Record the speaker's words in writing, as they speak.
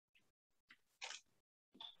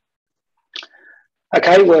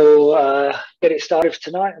Okay, we'll get it started for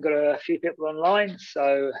tonight. I've got a few people online,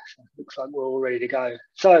 so it looks like we're all ready to go.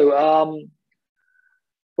 So,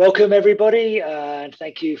 welcome everybody, and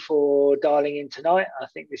thank you for dialing in tonight. I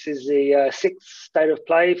think this is the sixth State of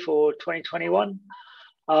Play for 2021.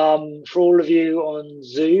 For all of you on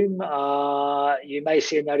Zoom, you may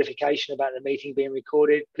see a notification about the meeting being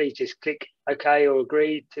recorded. Please just click OK or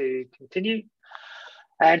agree to continue.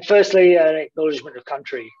 And firstly, an acknowledgement of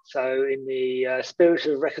country. So in the spirit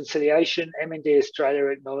of reconciliation, MND Australia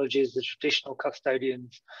acknowledges the traditional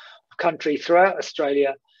custodians of country throughout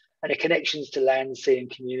Australia and their connections to land, sea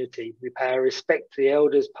and community. We pay our respect to the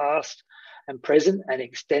elders past and present and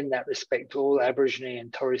extend that respect to all Aboriginal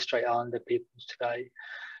and Torres Strait Islander peoples today.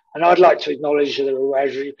 And I'd like to acknowledge the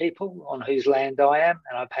Wiradjuri people on whose land I am,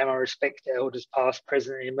 and I pay my respect to elders past,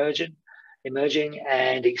 present and emerging,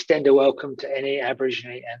 and extend a welcome to any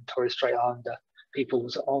Aboriginal and Torres Strait Islander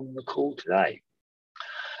peoples on the call today.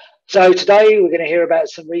 So today we're going to hear about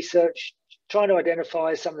some research trying to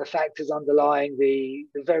identify some of the factors underlying the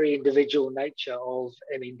very individual nature of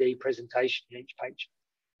MND presentation in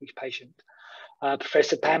each patient.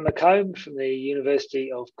 Professor Pam McCombe from the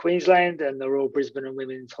University of Queensland and the Royal Brisbane and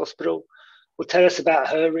Women's Hospital will tell us about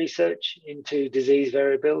her research into disease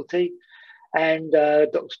variability. And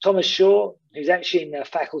Dr. Thomas Shaw, who's actually in the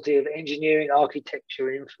Faculty of Engineering, Architecture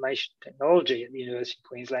and Information Technology at the University of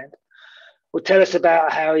Queensland, will tell us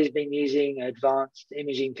about how he's been using advanced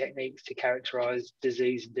imaging techniques to characterise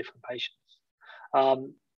disease in different patients.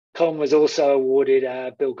 Tom was also awarded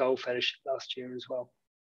a Bill Gold Fellowship last year as well.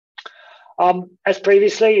 As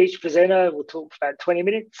previously, each presenter will talk for about 20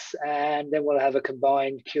 minutes, and then we'll have a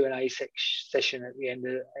combined Q&A session at the end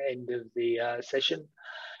of the session.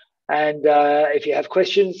 And if you have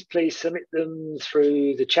questions, please submit them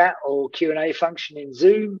through the chat or Q&A function in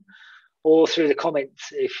Zoom, or through the comments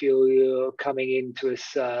if you're coming in to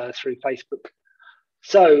us through Facebook.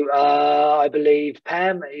 So I believe,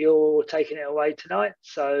 Pam, you're taking it away tonight.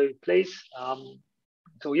 So please,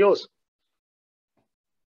 it's all yours.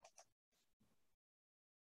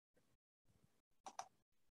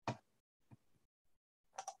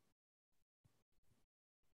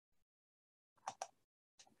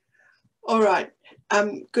 All right.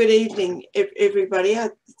 Good evening, everybody.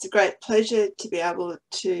 It's a great pleasure to be able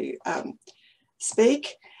to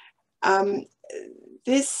speak.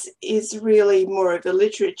 This is really more of a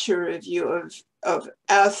literature review of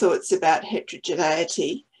our thoughts about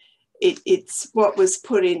heterogeneity. It's what was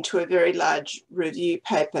put into a very large review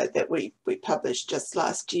paper that we published just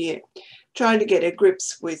last year, trying to get a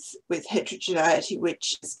grips with heterogeneity,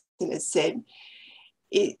 which, as I said,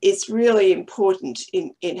 it's really important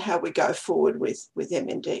in how we go forward with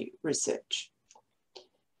MND research.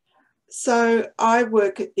 So I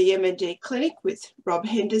work at the MND clinic with Rob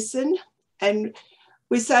Henderson, and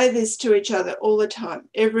we say this to each other all the time.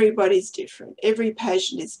 Everybody's different. Every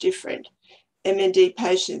patient is different. MND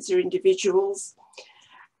patients are individuals,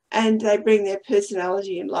 and they bring their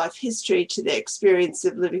personality and life history to their experience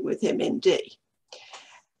of living with MND.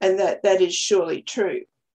 And that is surely true.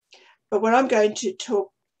 But what I'm going to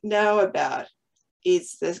talk now about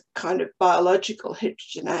is the kind of biological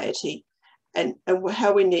heterogeneity and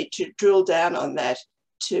how we need to drill down on that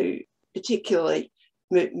to particularly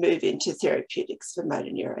move into therapeutics for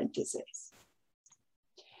motor neurone disease.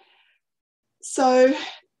 So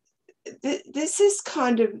this is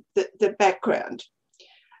kind of the background.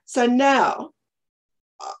 So now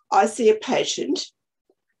I see a patient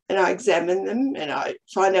and I examine them and I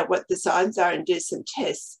find out what the signs are and do some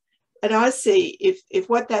tests. And I see if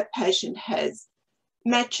what that patient has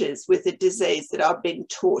matches with a disease that I've been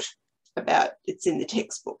taught about. It's in the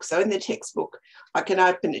textbook. So in the textbook, I can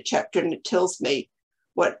open a chapter and it tells me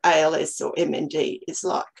what ALS or MND is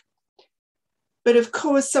like. But of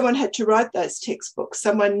course, someone had to write those textbooks.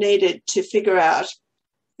 Someone needed to figure out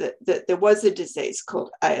that there was a disease called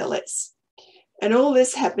ALS. And all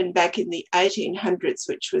this happened back in the 1800s,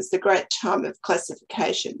 which was the great time of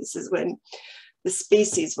classification. This is when the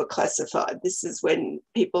species were classified. This is when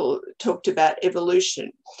people talked about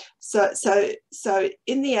evolution. So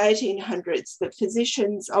in the 1800s, the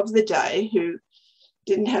physicians of the day who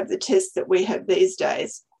didn't have the tests that we have these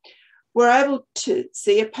days were able to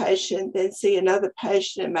see a patient, then see another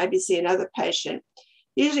patient, and maybe see another patient.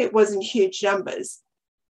 Usually it wasn't huge numbers.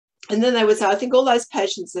 And then they would say, I think all those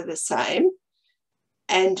patients are the same.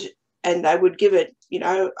 And they would give it,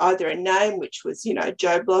 either a name, which was,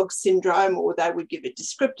 Joe Bloggs syndrome, or they would give a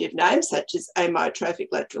descriptive name, such as amyotrophic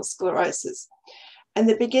lateral sclerosis. And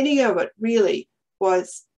the beginning of it really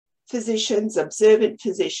was physicians, observant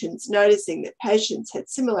physicians, noticing that patients had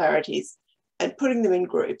similarities and putting them in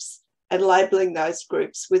groups and labelling those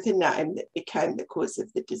groups with a name that became the cause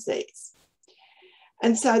of the disease.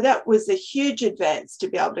 And so that was a huge advance to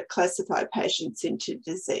be able to classify patients into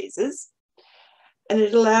diseases. And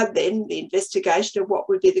it allowed then the investigation of what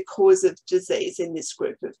would be the cause of disease in this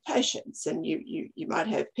group of patients. And you might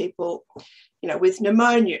have people, with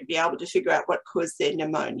pneumonia and be able to figure out what caused their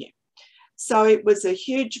pneumonia. So it was a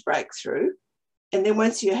huge breakthrough. And then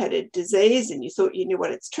once you had a disease and you thought you knew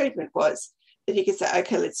what its treatment was, then you could say,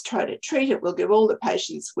 okay, let's try to treat it. We'll give all the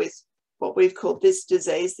patients with what we've called this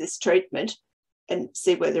disease, this treatment, and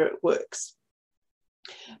see whether it works.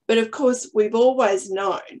 But of course, we've always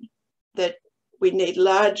known that we need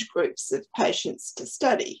large groups of patients to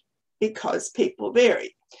study because people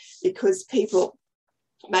vary, because people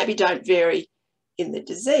maybe don't vary in the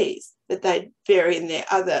disease, but they vary in their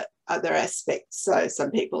other aspects. So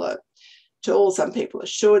some people are tall, some people are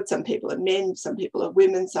short, some people are men, some people are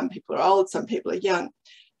women, some people are old, some people are young.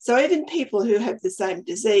 So even people who have the same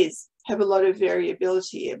disease have a lot of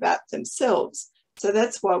variability about themselves. So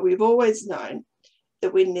that's why we've always known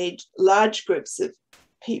that we need large groups of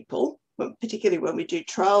people, particularly when we do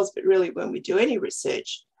trials, but really when we do any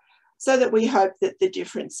research, so that we hope that the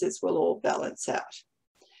differences will all balance out.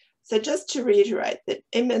 So just to reiterate that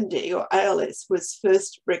MND or ALS was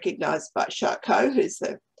first recognised by Charcot, who's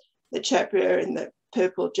the chap here in the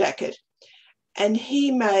purple jacket, and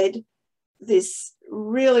he made this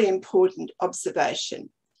really important observation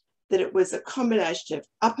that it was a combination of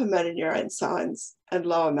upper motor neurone signs and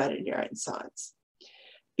lower motor neurone signs.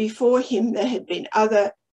 Before him, there had been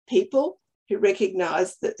other people who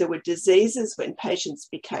recognised that there were diseases when patients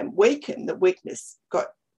became weak, and the weakness got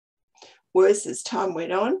worse as time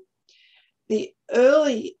went on. The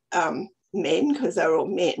early men, because they were all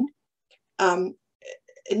men,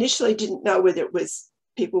 initially didn't know whether it was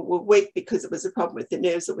people were weak because it was a problem with the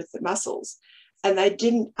nerves or with the muscles, and they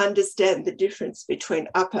didn't understand the difference between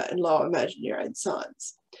upper and lower motor neurone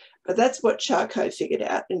signs. But that's what Charcot figured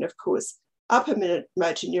out, and of course, upper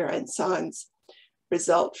motor neurone signs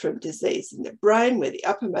result from disease in the brain, where the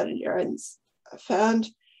upper motor neurons are found,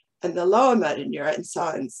 and the lower motor neurone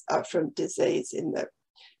signs are from disease in the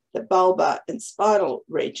bulbar and spinal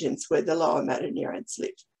regions, where the lower motor neurons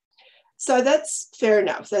live. So that's fair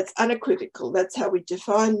enough. That's unequivocal. That's how we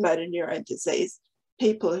define motor neurone disease,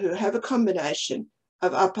 people who have a combination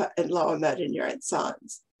of upper and lower motor neurone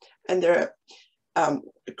signs. And there are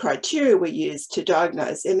criteria we use to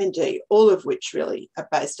diagnose MND, all of which really are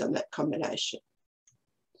based on that combination.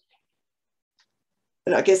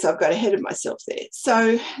 And I guess I've got ahead of myself there.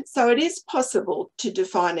 So it is possible to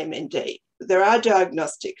define MND. There are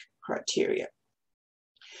diagnostic criteria,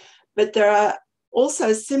 but there are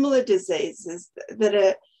also similar diseases that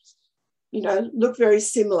are, look very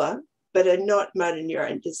similar, but are not motor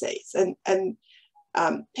neurone disease. And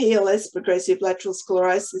PLS, progressive lateral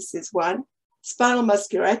sclerosis, is one. Spinal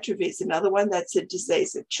muscular atrophy is another one. That's a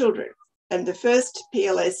disease of children. And the first,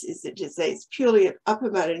 PLS, is a disease purely of upper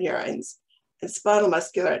motor neurons, and spinal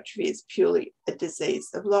muscular atrophy is purely a disease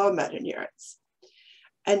of lower motor neurons.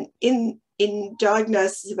 And in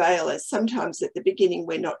diagnosis of ALS, sometimes at the beginning,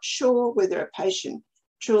 we're not sure whether a patient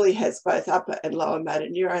truly has both upper and lower motor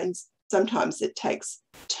neurons. Sometimes it takes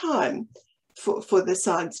time for the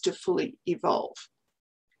signs to fully evolve.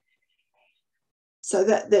 So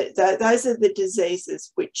those are the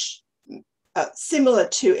diseases which are similar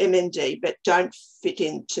to MND, but don't fit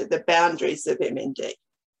into the boundaries of MND.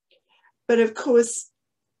 But of course,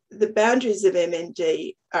 the boundaries of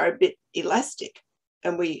MND are a bit elastic,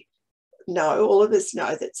 and we know, all of us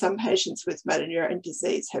know, that some patients with motor neurone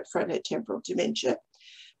disease have frontotemporal dementia.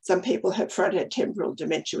 Some people have frontotemporal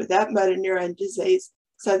dementia without motor neurone disease,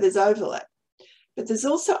 so there's overlap. But there's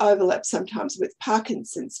also overlap sometimes with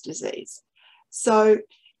Parkinson's disease. So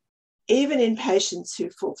even in patients who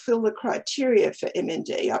fulfill the criteria for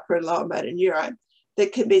MND, upper and lower motor neurone, there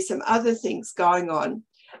can be some other things going on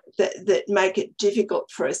that make it difficult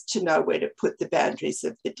for us to know where to put the boundaries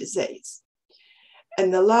of the disease.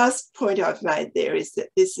 And the last point I've made there is that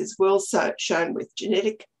this is well shown with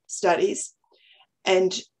genetic studies.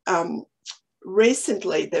 And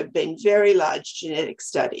recently, there have been very large genetic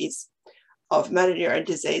studies of motor neurone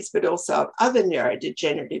disease, but also of other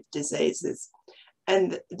neurodegenerative diseases.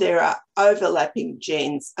 And there are overlapping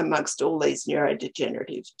genes amongst all these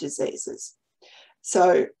neurodegenerative diseases.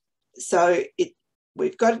 So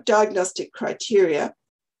we've got diagnostic criteria,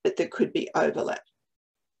 but there could be overlap.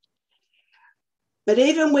 But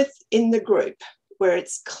even within the group where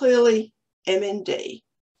it's clearly MND,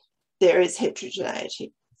 there is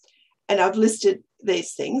heterogeneity. And I've listed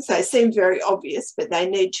these things. They seem very obvious, but they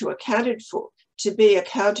need to be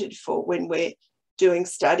accounted for when we're doing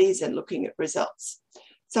studies and looking at results.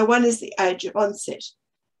 So one is the age of onset.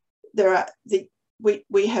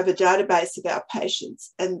 We have a database of our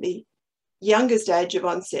patients, and the youngest age of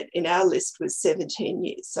onset in our list was 17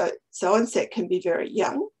 years. So onset can be very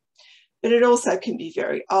young, but it also can be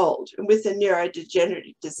very old. And with a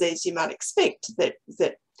neurodegenerative disease, you might expect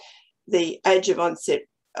that the age of onset,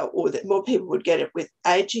 or that more people would get it with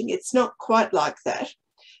aging. It's not quite like that.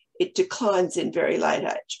 It declines in very late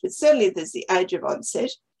age, but certainly there's the age of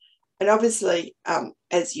onset. And obviously,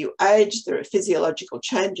 as you age, there are physiological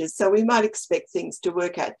changes. So we might expect things to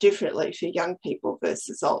work out differently for young people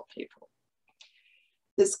versus old people.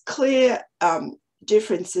 There's clear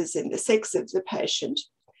differences in the sex of the patient.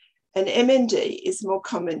 And MND is more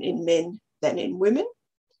common in men than in women.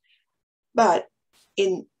 But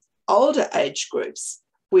in older age groups,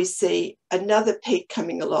 we see another peak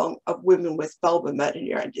coming along of women with bulbar motor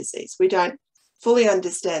neuron disease. We don't fully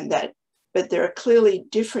understand that, but there are clearly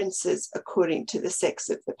differences according to the sex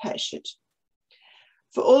of the patient.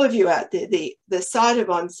 For all of you out there, the site of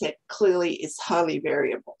onset clearly is highly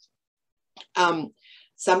variable.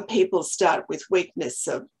 Some people start with weakness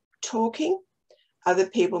of talking. Other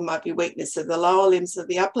people might be weakness of the lower limbs or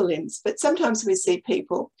the upper limbs, but sometimes we see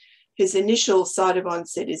people whose initial site of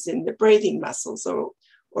onset is in the breathing muscles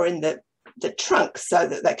or in the trunk, so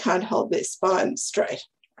that they can't hold their spine straight.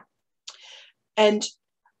 And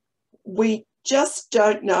we just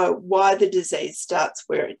don't know why the disease starts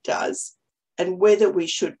where it does, and whether we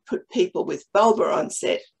should put people with bulbar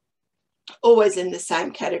onset always in the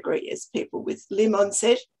same category as people with limb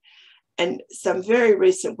onset. And some very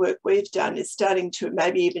recent work we've done is starting to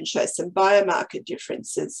maybe even show some biomarker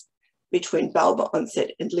differences between bulbar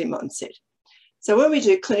onset and limb onset. So when we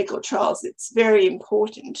do clinical trials, it's very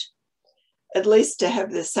important at least to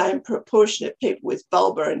have the same proportion of people with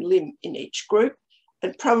bulbar and limb in each group,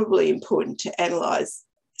 and probably important to analyse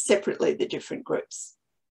separately the different groups.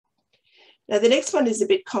 Now, the next one is a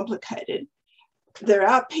bit complicated. There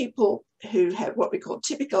are people who have what we call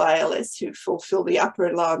typical ALS who fulfil the upper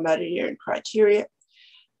and lower motor neuron criteria,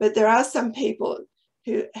 but there are some people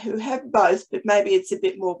who have both, but maybe it's a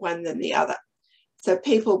bit more one than the other. So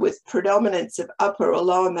people with predominance of upper or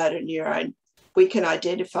lower motor neuron, we can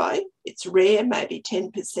identify. It's rare, maybe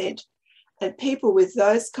 10%. And people with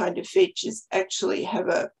those kind of features actually have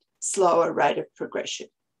a slower rate of progression.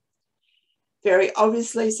 Very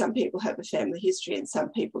obviously, some people have a family history and some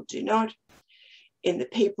people do not. In the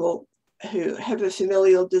people who have a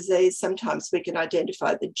familial disease, sometimes we can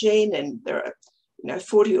identify the gene, and there are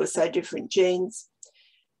 40 or so different genes.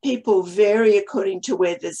 People vary according to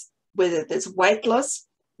whether there's weight loss,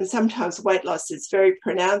 and sometimes weight loss is very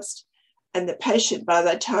pronounced, and the patient, by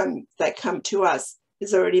the time they come to us,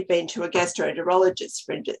 has already been to a gastroenterologist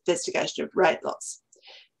for investigation of weight loss.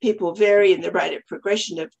 People vary in the rate of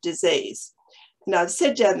progression of disease. And I've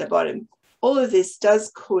said down the bottom, all of this does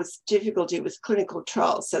cause difficulty with clinical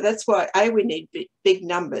trials. So that's why A, we need big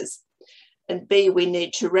numbers, and B, we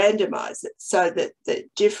need to randomise it so that the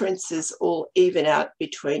differences all even out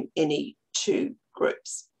between any two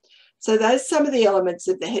groups. So those are some of the elements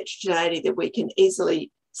of the heterogeneity that we can easily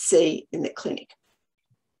see in the clinic.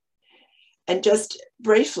 And just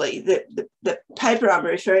briefly, the paper I'm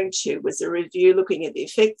referring to was a review looking at the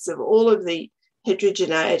effects of all of the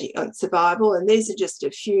heterogeneity on survival. And these are just a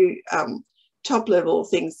few top-level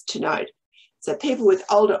things to note. So people with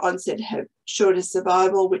older onset have shorter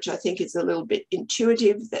survival, which I think is a little bit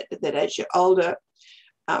intuitive, that as you're older,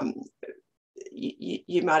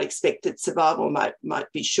 you might expect that survival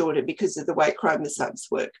might be shorter because of the way chromosomes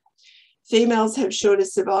work. Females have shorter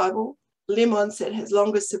survival. Limb onset has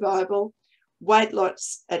longer survival. Weight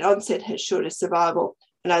loss at onset has shorter survival.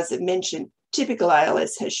 And as I mentioned, typical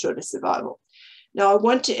ALS has shorter survival. Now, I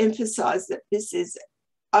want to emphasise that this is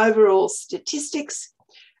overall statistics.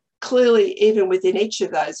 Clearly, even within each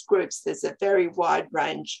of those groups, there's a very wide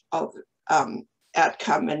range of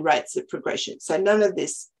outcome and rates of progression. So none of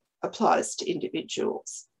this applies to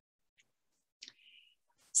individuals.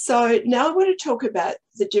 So now I want to talk about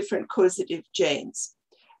the different causative genes.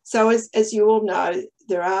 So as you all know,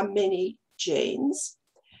 there are many genes.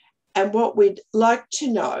 And what we'd like to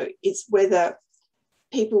know is whether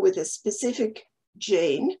people with a specific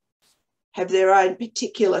gene have their own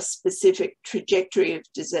particular specific trajectory of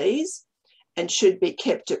disease and should be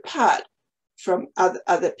kept apart from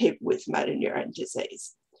other people with motor neuron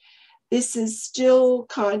disease. This is still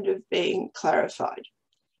kind of being clarified,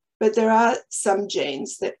 but there are some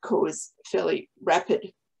genes that cause fairly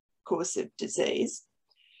rapid course of disease,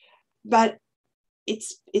 but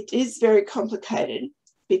it is very complicated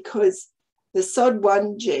because the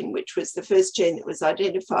SOD1 gene, which was the first gene that was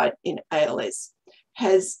identified in ALS,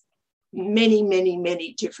 has many, many,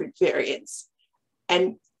 many different variants,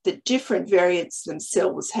 and the different variants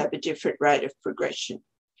themselves have a different rate of progression.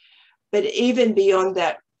 But even beyond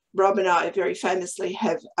that, Rob and I very famously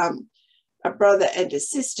have a brother and a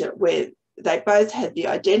sister where they both had the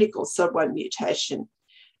identical SOD1 mutation,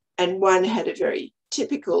 and one had a very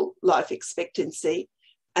typical life expectancy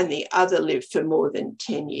and the other lived for more than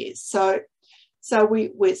 10 years. So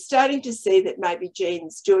we're starting to see that maybe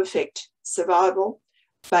genes do affect survival,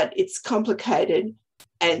 but it's complicated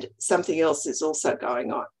and something else is also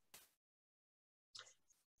going on.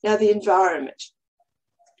 Now, the environment.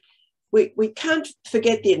 We can't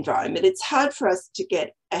forget the environment. It's hard for us to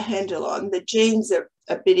get a handle on. The genes are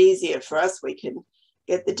a bit easier for us. We can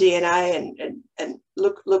get the DNA and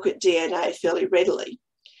look at DNA fairly readily.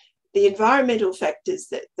 The environmental factors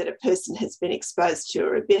that a person has been exposed to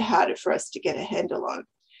are a bit harder for us to get a handle on.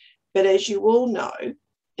 But as you all know,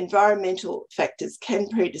 environmental factors can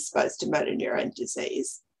predispose to motor neurone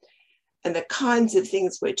disease. And the kinds of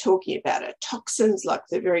things we're talking about are toxins like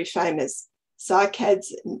the very famous cycads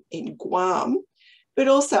in Guam, but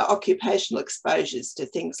also occupational exposures to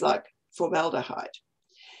things like formaldehyde.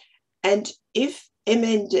 And if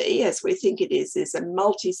MND, as we think it is a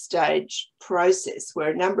multi-stage process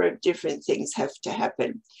where a number of different things have to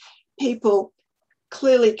happen, people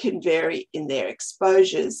clearly can vary in their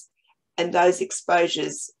exposures, and those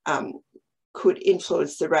exposures could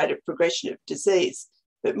influence the rate of progression of disease,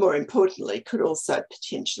 but more importantly, could also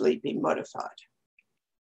potentially be modified.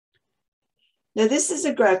 Now, this is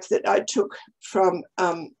a graph that I took from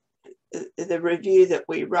the review that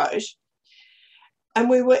we wrote, and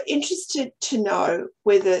we were interested to know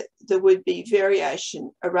whether there would be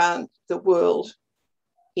variation around the world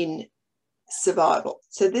in survival.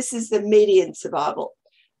 So this is the median survival.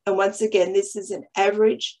 And once again, this is an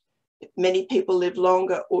average. Many people live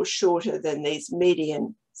longer or shorter than these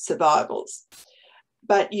median survivals.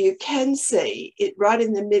 But you can see it right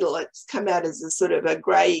in the middle. It's come out as a sort of a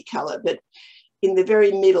grey colour, but in the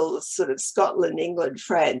very middle, sort of Scotland, England,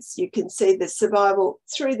 France, you can see the survival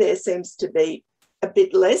through there seems to be a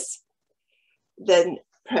bit less than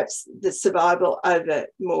perhaps the survival over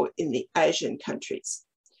more in the Asian countries.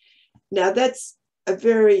 Now, that's a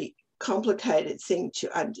very complicated thing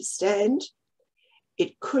to understand.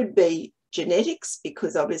 It could be genetics,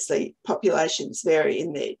 because obviously populations vary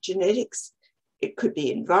in their genetics. It could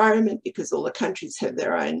be environment, because all the countries have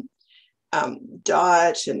their own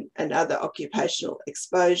diet and other occupational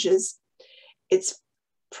exposures. It's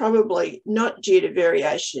probably not due to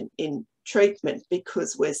variation in treatment,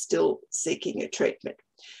 because we're still seeking a treatment.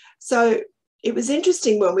 So it was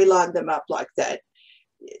interesting when we lined them up like that.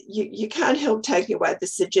 You can't help taking away the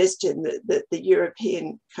suggestion that the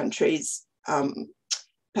European countries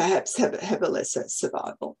perhaps have a lesser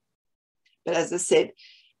survival. But as I said,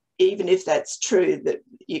 even if that's true, that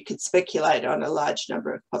you could speculate on a large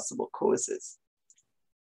number of possible causes.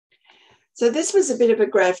 So this was a bit of a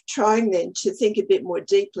graph trying then to think a bit more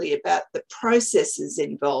deeply about the processes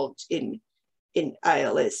involved in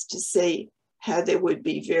ALS to see how there would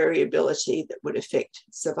be variability that would affect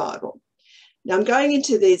survival. Now, I'm going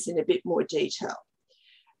into these in a bit more detail,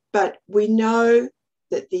 but we know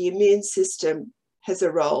that the immune system has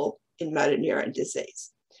a role in motor neuron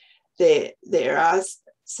disease. There are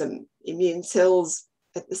some immune cells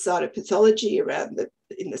at the site of pathology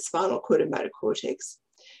in the spinal cord and motor cortex.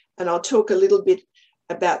 And I'll talk a little bit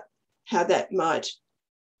about how that might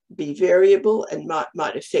be variable and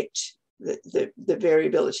might affect the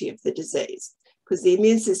variability of the disease, because the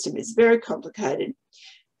immune system is very complicated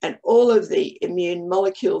and all of the immune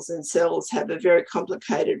molecules and cells have a very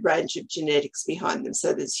complicated range of genetics behind them.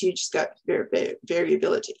 So there's huge scope for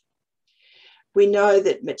variability. We know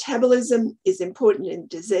that metabolism is important in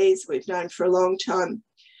disease. We've known for a long time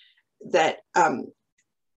that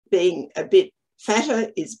being a bit fatter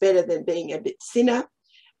is better than being a bit thinner,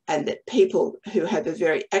 and that people who have a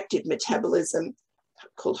very active metabolism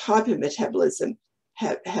called hypermetabolism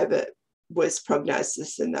have a worse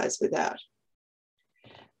prognosis than those without.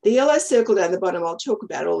 The yellow circle down the bottom, I'll talk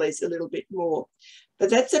about all these a little bit more, but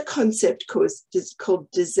that's a concept called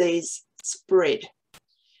disease spread.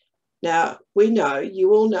 Now,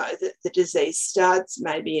 you all know that the disease starts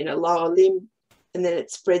maybe in a lower limb and then it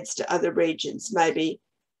spreads to other regions, maybe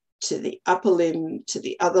to the upper limb, to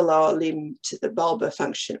the other lower limb, to the bulbar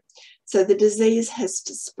function. So the disease has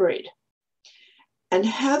to spread. And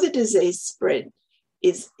how the disease spread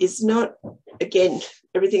is not, again,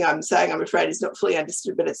 everything I'm saying, I'm afraid, is not fully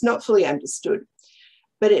understood, but it's not fully understood.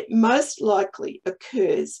 But it most likely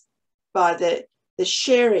occurs by the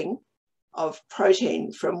sharing of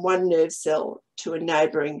protein from one nerve cell to a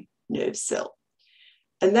neighbouring nerve cell.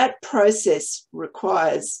 And that process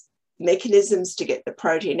requires mechanisms to get the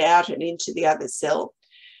protein out and into the other cell.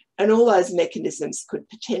 And all those mechanisms could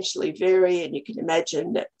potentially vary. And you can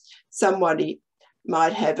imagine that somebody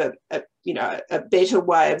might have a better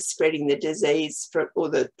way of spreading the disease or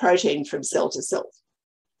the protein from cell to cell.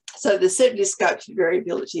 So there's certainly scope for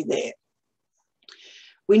variability there.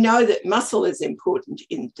 We know that muscle is important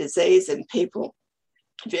in disease, and people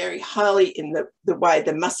vary highly in the way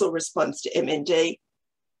the muscle responds to MND.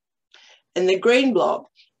 And the green blob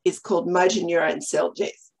is called motor neuron cell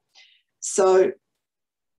death. So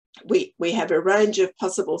we have a range of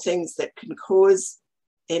possible things that can cause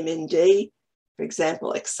MND, for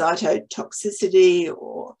example, excitotoxicity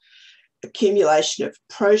or accumulation of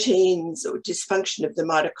proteins or dysfunction of the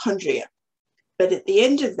mitochondria. But at the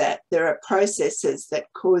end of that, there are processes that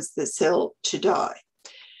cause the cell to die,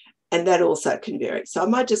 and that also can vary. So I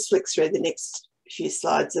might just flick through the next few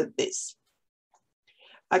slides of this.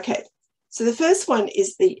 Okay, so the first one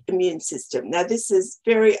is the immune system. Now, this is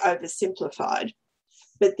very oversimplified,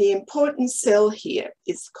 but the important cell here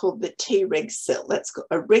is called the Treg cell. That's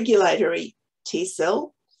a regulatory T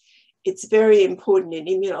cell. It's very important in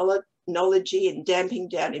immunology and damping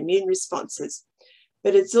down immune responses,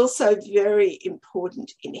 but it's also very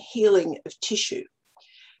important in healing of tissue.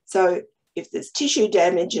 So if there's tissue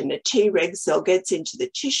damage and a Treg cell gets into the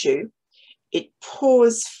tissue, it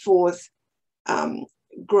pours forth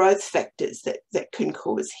growth factors that can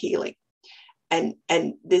cause healing. And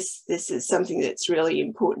this is something that's really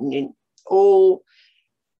important in all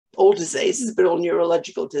diseases, but all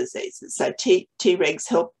neurological diseases. So Tregs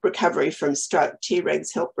help recovery from stroke.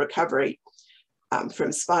 Tregs help recovery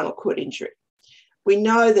from spinal cord injury. We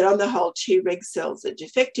know that on the whole, Treg cells are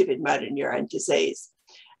defective in motor neuron disease,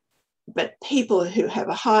 but people who have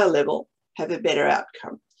a higher level have a better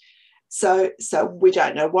outcome. So we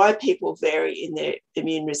don't know why people vary in their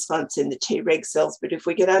immune response in the Treg cells, but if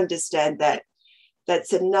we can understand that,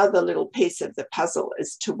 that's another little piece of the puzzle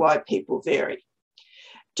as to why people vary.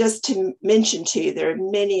 Just to mention to you, there are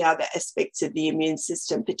many other aspects of the immune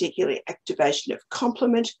system, particularly activation of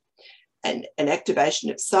complement and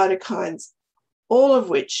activation of cytokines, all of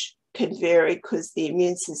which can vary because the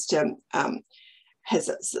immune system has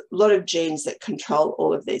a lot of genes that control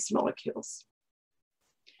all of these molecules.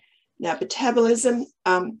 Now, metabolism,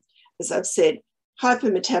 as I've said,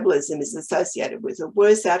 hypermetabolism is associated with a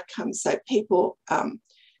worse outcome. So people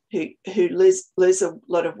who lose a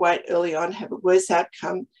lot of weight early on have a worse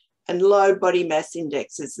outcome, and low body mass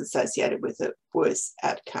index is associated with a worse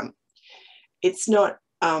outcome. It's not,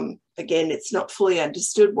 again, it's not fully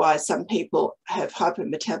understood why some people have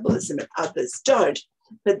hypermetabolism and others don't,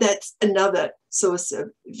 but that's another source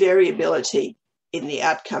of variability in the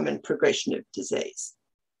outcome and progression of disease.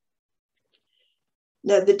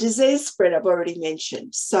 Now, the disease spread I've already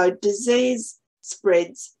mentioned. So disease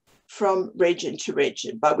spreads from region to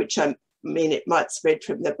region, by which I mean it might spread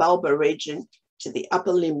from the bulbar region to the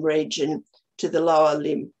upper limb region to the lower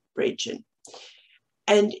limb region.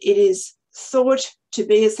 And it is thought to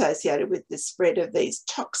be associated with the spread of these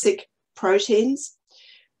toxic proteins,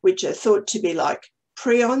 which are thought to be like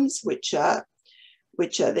prions, which are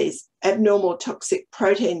these abnormal toxic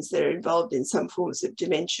proteins that are involved in some forms of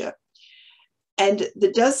dementia. And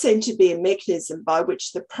there does seem to be a mechanism by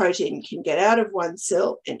which the protein can get out of one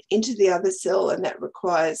cell and into the other cell, and that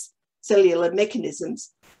requires cellular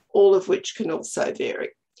mechanisms, all of which can also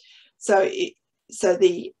vary. So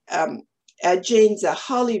our genes are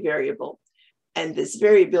highly variable, and there's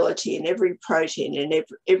variability in every protein and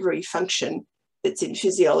every function that's in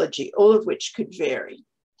physiology, all of which could vary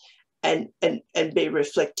and be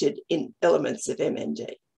reflected in elements of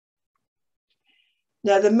MND.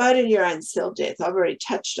 Now, the motor neuron cell death, I've already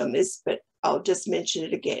touched on this, but I'll just mention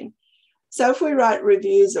it again. So if we write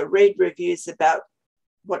reviews or read reviews about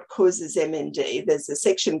what causes MND, there's a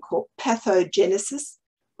section called pathogenesis,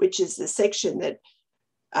 which is the section that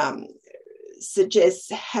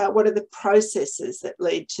suggests what are the processes that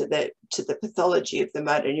lead to the pathology of the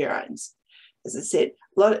motor neurons. As I said,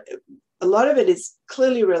 a lot of it is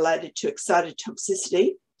clearly related to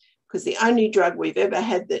excitotoxicity, because the only drug we've ever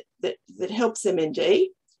had that helps MND,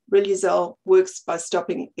 Riluzole, works by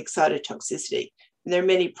stopping excitotoxicity. And there are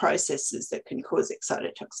many processes that can cause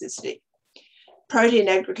excitotoxicity. Protein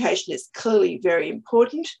aggregation is clearly very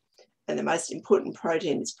important, and the most important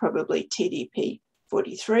protein is probably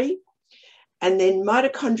TDP-43. And then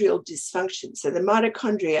mitochondrial dysfunction. So the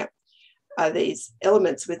mitochondria are these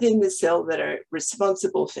elements within the cell that are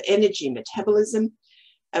responsible for energy metabolism.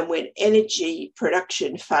 And when energy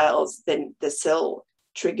production fails, then the cell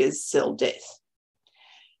triggers cell death.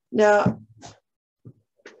 Now,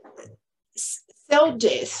 Cell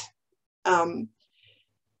death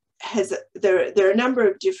there are a number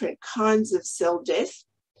of different kinds of cell death.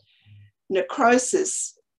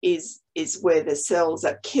 Necrosis is where the cells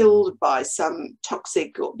are killed by some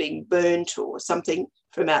toxic or being burnt or something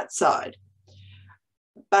from outside.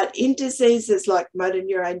 But in diseases like motor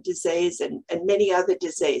neurone disease and many other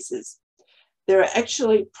diseases, there are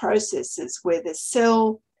actually processes where the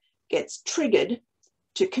cell gets triggered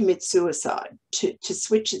to commit suicide, to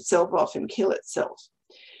switch itself off and kill itself.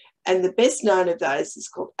 And the best known of those is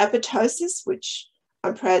called apoptosis, which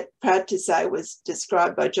I'm proud to say was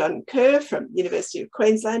described by John Kerr from University of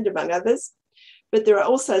Queensland, among others. But there are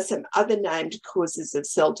also some other named causes of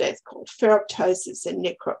cell death called ferroptosis and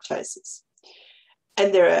necroptosis.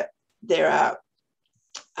 And there are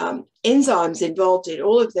enzymes involved in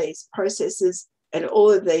all of these processes, and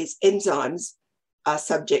all of these enzymes are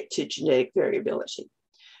subject to genetic variability.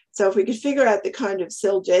 So if we could figure out the kind of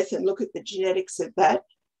cell death and look at the genetics of that,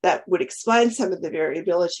 that would explain some of the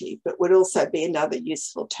variability, but would also be another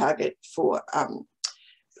useful target for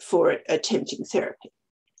attempting therapy.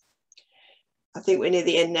 I think we're near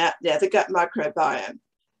the end now, the gut microbiome.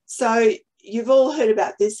 So you've all heard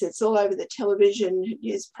about this. It's all over the television.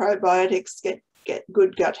 Use probiotics, get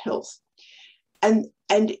good gut health. And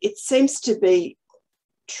it seems to be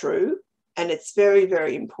true, and it's very,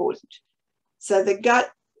 very important. So the gut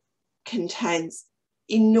contains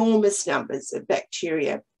enormous numbers of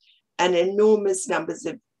bacteria and enormous numbers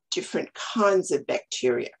of different kinds of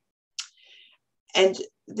bacteria. And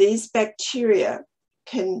these bacteria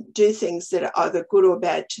can do things that are either good or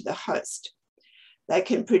bad to the host. They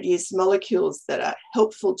can produce molecules that are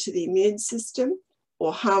helpful to the immune system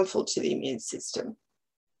or harmful to the immune system.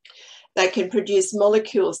 They can produce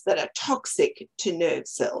molecules that are toxic to nerve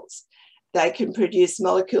cells. They can produce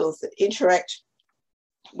molecules that interact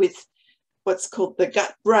with what's called the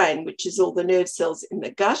gut brain, which is all the nerve cells in the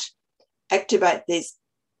gut, activate these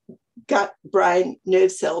gut brain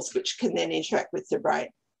nerve cells, which can then interact with the brain.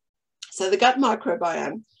 So the gut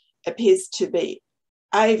microbiome appears to be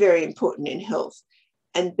A, very important in health,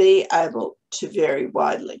 and B, able to vary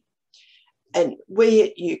widely. And we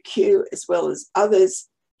at UQ, as well as others,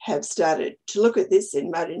 have started to look at this in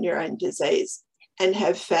motor neurone disease and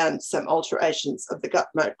have found some alterations of the gut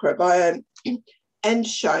microbiome and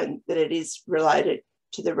shown that it is related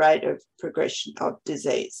to the rate of progression of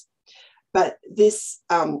disease. But this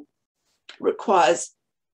requires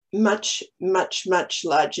much, much, much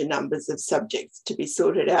larger numbers of subjects to be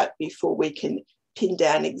sorted out before we can pin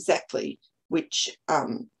down exactly which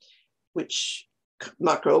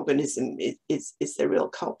microorganism is the real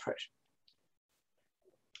culprit.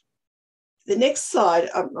 The next slide,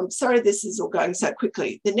 I'm sorry this is all going so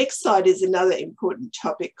quickly. The next slide is another important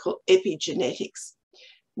topic called epigenetics.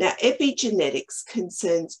 Now, epigenetics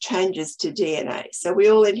concerns changes to DNA. So we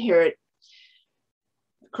all inherit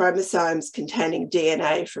chromosomes containing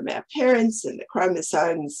DNA from our parents, and the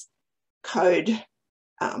chromosomes code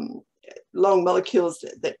long molecules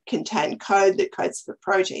that contain code that codes for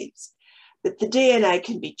proteins. But the DNA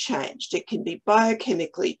can be changed. It can be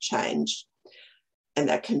biochemically changed. And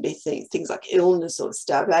that can be things like illness or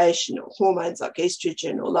starvation or hormones like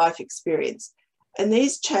estrogen or life experience. And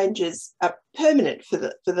these changes are permanent for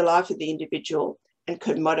the life of the individual and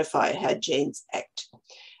could modify how genes act.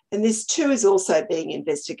 And this too is also being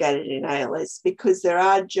investigated in ALS because there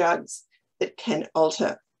are drugs that can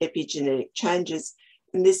alter epigenetic changes.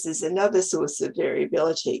 And this is another source of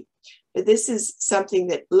variability. But this is something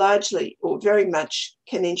that largely or very much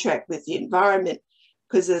can interact with the environment,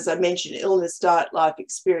 because as I mentioned, illness, diet, life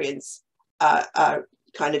experience are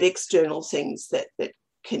kind of external things that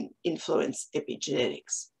can influence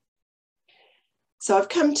epigenetics. So I've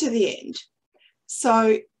come to the end.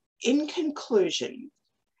 So in conclusion,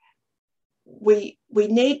 we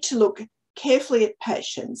need to look carefully at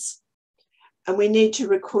patients, and we need to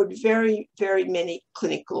record very, very many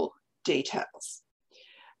clinical details,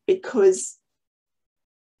 because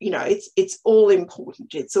it's all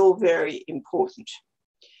important. It's all very important.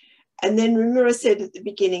 And then remember I said at the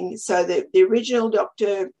beginning, so that the original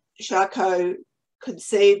Dr. Charcot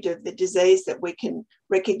conceived of the disease that we can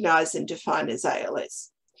recognise and define as ALS.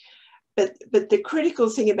 But the critical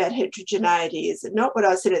thing about heterogeneity is not what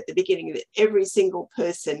I said at the beginning, that every single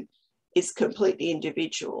person is completely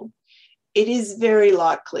individual. It is very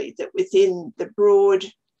likely that within the broad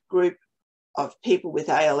group of people with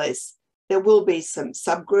ALS, there will be some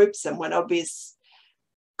subgroups, and one obvious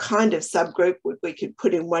kind of subgroup we could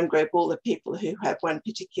put in one group all the people who have one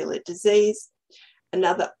particular disease.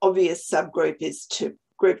 Another obvious subgroup is to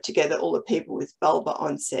group together all the people with bulbar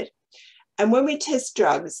onset. And when we test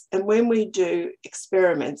drugs and when we do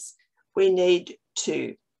experiments, we need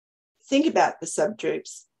to think about the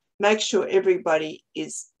subgroups, make sure everybody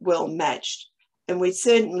is well matched. And we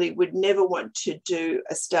certainly would never want to do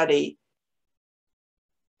a study,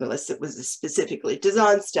 unless it was a specifically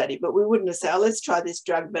designed study, but we wouldn't say, oh, let's try this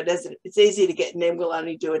drug, but as it's easy to get in men, we'll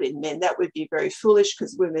only do it in men. That would be very foolish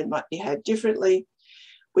because women might behave differently.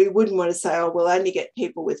 We wouldn't want to say, oh, we'll only get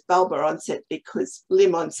people with bulbar onset because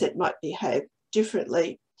limb onset might behave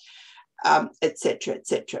differently, et cetera, et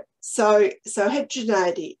cetera. So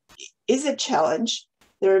heterogeneity is a challenge.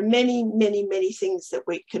 There are many, many, many things that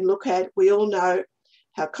we can look at. We all know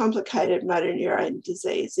how complicated motor neurone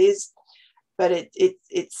disease is, but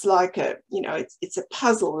it's like it's a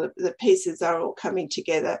puzzle. The pieces are all coming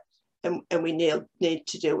together, and we need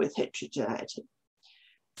to deal with heterogeneity.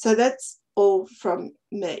 So that's all from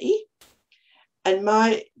me. And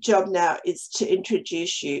my job now is to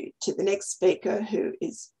introduce you to the next speaker, who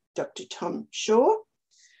is Dr. Tom Shaw,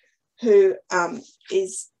 who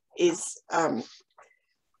is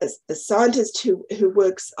a scientist who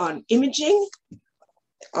works on imaging.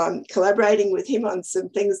 I'm collaborating with him on some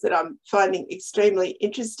things that I'm finding extremely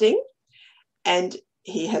interesting. And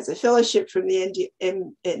he has a fellowship from the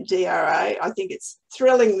MNDRA. I think it's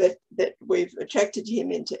thrilling that we've attracted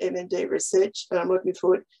him into MND research, and I'm looking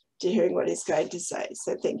forward to hearing what he's going to say.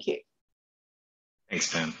 So thank you.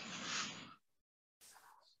 Thanks, Pam.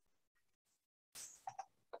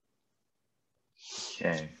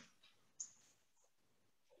 Okay.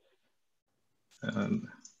 I'll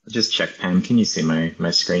just check, Pam, can you see my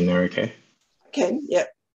screen there okay? I can,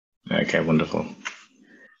 yep. Okay, wonderful.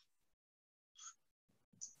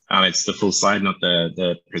 It's the full slide, not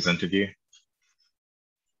the presenter view?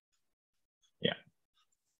 Yeah.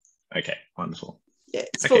 Okay, wonderful. Yeah,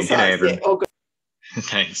 it's full size, yeah, all good.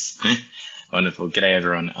 Thanks. Wonderful. G'day,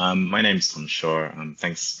 everyone. My name's Tom Shaw.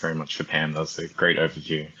 Thanks very much for Pam. That was a great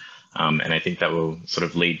overview. And I think that will sort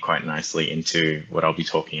of lead quite nicely into what I'll be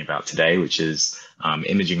talking about today, which is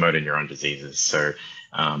imaging motor neuron diseases. So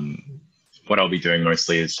what I'll be doing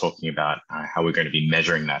mostly is talking about how we're going to be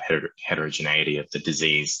measuring that heterogeneity of the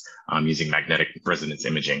disease using magnetic resonance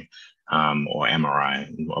imaging, or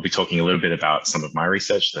MRI. I'll be talking a little bit about some of my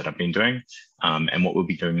research that I've been doing and what we'll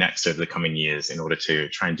be doing next over the coming years in order to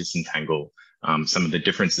try and disentangle some of the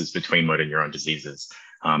differences between motor neuron diseases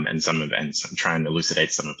and try and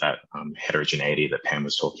elucidate some of that heterogeneity that Pam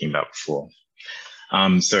was talking about before.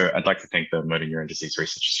 So I'd like to thank the Motor Neuron Disease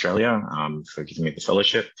Research Australia for giving me the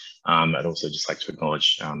fellowship. I'd also just like to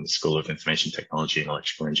acknowledge the School of Information Technology and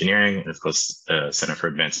Electrical Engineering, and of course, the Centre for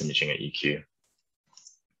Advanced Imaging at UQ.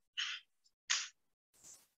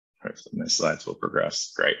 Hopefully my slides will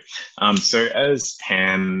progress. Great. So as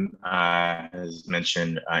Pam has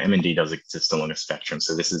mentioned, MND does exist along a spectrum.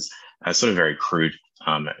 So this is a sort of very crude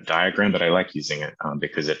diagram, but I like using it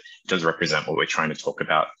because it does represent what we're trying to talk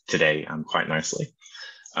about today quite nicely.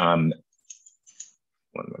 1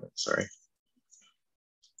 minute, sorry.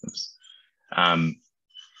 Oops.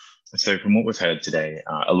 So from what we've heard today,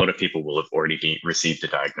 a lot of people will have already received a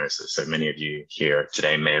diagnosis. So many of you here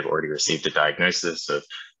today may have already received a diagnosis of,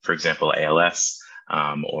 for example, ALS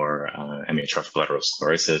or amyotrophic lateral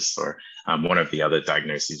sclerosis or one of the other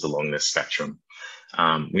diagnoses along this spectrum.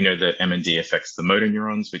 We know that MND affects the motor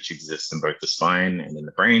neurons, which exist in both the spine and in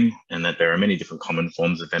the brain, and that there are many different common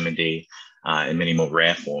forms of MND and many more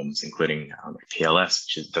rare forms, including PLS,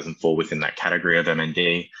 which doesn't fall within that category of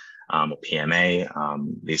MND, or PMA,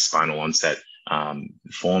 these spinal onset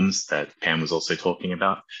forms that Pam was also talking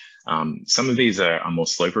about. Some of these are more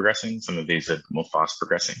slow progressing, some of these are more fast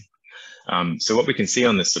progressing. So what we can see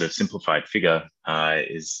on this sort of simplified figure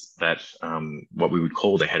is that what we would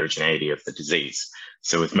call the heterogeneity of the disease.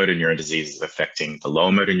 So with motor neuron diseases affecting the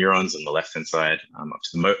lower motor neurons on the left-hand side, up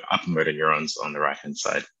to the upper motor neurons on the right-hand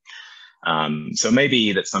side. So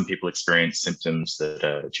maybe that some people experience symptoms that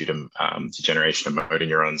are due to degeneration of motor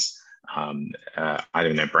neurons, either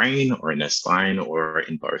in their brain or in their spine or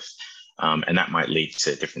in both. And that might lead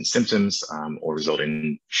to different symptoms or result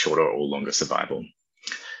in shorter or longer survival.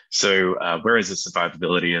 So whereas the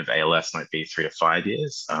survivability of ALS might be 3 to 5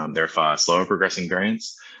 years, there are far slower progressing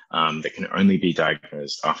variants that can only be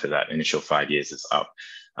diagnosed after that initial 5 years is up.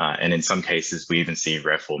 And in some cases, we even see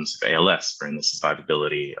rare forms of ALS wherein the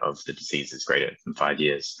survivability of the disease is greater than 5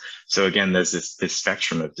 years. So again, there's this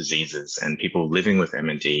spectrum of diseases, and people living with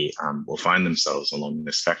MND will find themselves along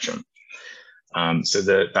this spectrum. So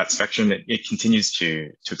that spectrum, it continues to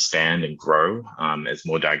expand and grow as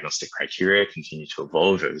more diagnostic criteria continue to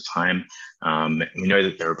evolve over time. We know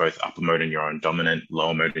that there are both upper motor neuron dominant,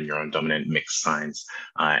 lower motor neuron dominant mixed signs.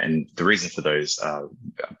 And the reason for those are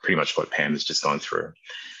pretty much what Pam has just gone through.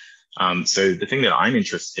 So the thing that I'm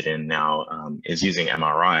interested in now is using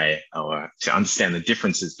MRI to understand the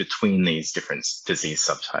differences between these different disease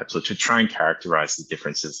subtypes, or to try and characterize the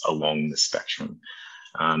differences along the spectrum.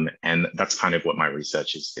 And that's kind of what my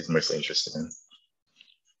research is mostly interested in.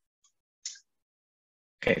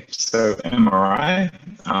 Okay, so MRI,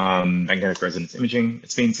 magnetic resonance imaging,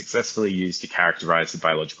 it's been successfully used to characterize the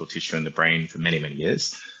biological tissue in the brain for many, many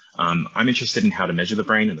years. I'm interested in how to measure the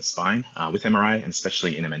brain and the spine with MRI, and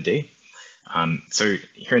especially in MND. So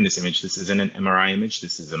here in this image, this isn't an MRI image,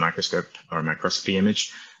 this is a microscope or a microscopy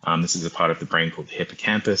image. This is a part of the brain called the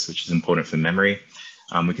hippocampus, which is important for memory.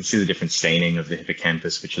 We can see the different staining of the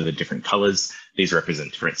hippocampus, which are the different colors. These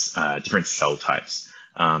represent different cell types.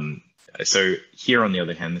 So here, on the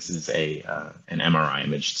other hand, this is an MRI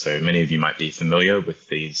image. So many of you might be familiar with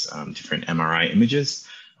these different MRI images.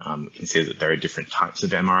 You can see that there are different types of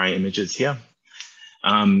MRI images here.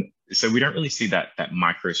 So we don't really see that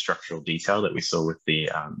microstructural detail that we saw with the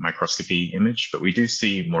microscopy image, but we do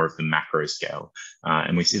see more of the macro scale,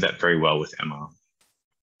 and we see that very well with MR.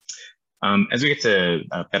 As we get to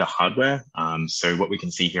better hardware, so what we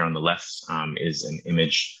can see here on the left is an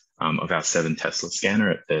image of our 7 Tesla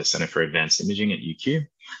scanner at the Center for Advanced Imaging at UQ.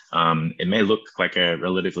 It may look like a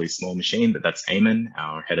relatively small machine, but that's Eamon,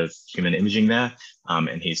 our head of human imaging there,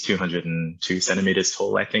 and he's 202 centimeters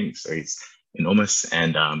tall, I think, so he's enormous,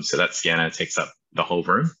 and so that scanner takes up the whole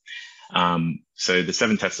room. So the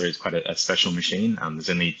 7 Tesla is quite a special machine.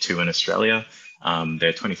 There's only 2 in Australia.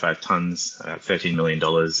 They're 25 tons, $13 million,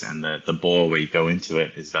 and the bore where you go into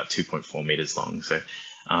it is about 2.4 meters long. So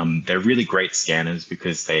they're really great scanners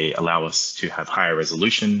because they allow us to have higher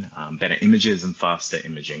resolution, better images, and faster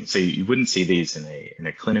imaging. So you wouldn't see these in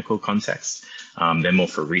a clinical context. They're more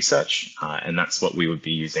for research, and that's what we would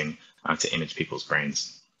be using to image people's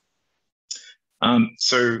brains.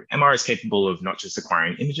 So MR is capable of not just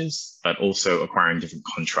acquiring images, but also acquiring different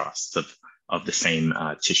contrasts of the same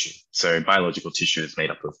tissue. So biological tissue is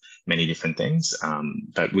made up of many different things,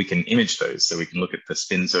 but we can image those. So we can look at the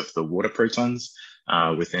spins of the water protons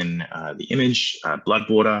within the image, blood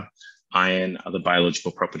water, iron, other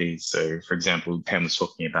biological properties. So for example, Pam was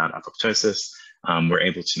talking about apoptosis. We're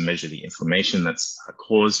able to measure the inflammation that's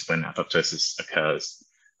caused when apoptosis occurs.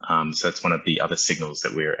 So that's one of the other signals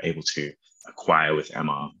that we're able to acquire with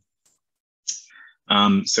MR.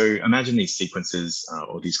 So imagine these sequences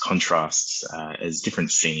or these contrasts as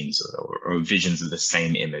different scenes or visions of the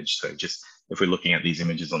same image. So just if we're looking at these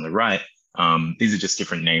images on the right, these are just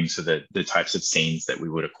different names for the types of scenes that we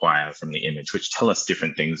would acquire from the image, which tell us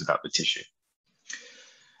different things about the tissue.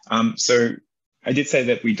 So I did say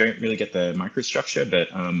that we don't really get the microstructure, but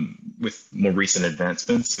with more recent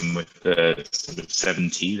advancements and with the sort of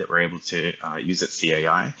 7T that we're able to use at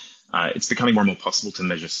CAI, it's becoming more and more possible to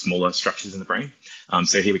measure smaller structures in the brain.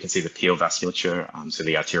 So here we can see the peel vasculature, so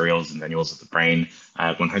the arterioles and venules of the brain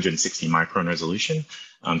at 160 micron resolution,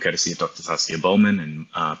 courtesy of Dr. Saskia Bowman and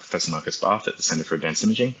Professor Marcus Barth at the Center for Advanced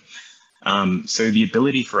Imaging. So the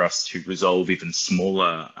ability for us to resolve even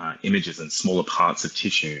smaller images and smaller parts of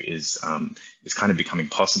tissue is kind of becoming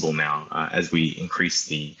possible now as we increase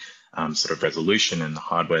the sort of resolution and the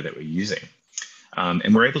hardware that we're using.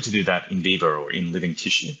 And we're able to do that in vivo or in living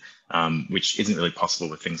tissue, which isn't really possible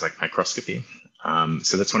with things like microscopy.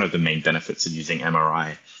 So that's one of the main benefits of using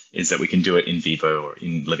MRI, is that we can do it in vivo or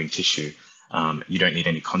in living tissue. You don't need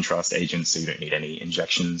any contrast agents, so you don't need any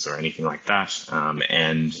injections or anything like that.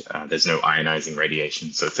 And there's no ionizing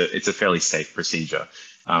radiation. So it's a fairly safe procedure,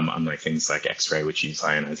 unlike things like X-ray, which use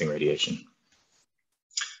ionizing radiation.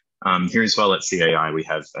 Here as well at CAI, we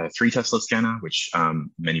have a 3 Tesla scanner, which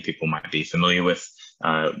many people might be familiar with,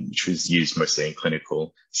 which was used mostly in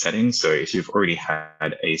clinical settings. So if you've already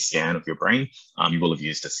had a scan of your brain, you will have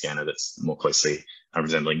used a scanner that's more closely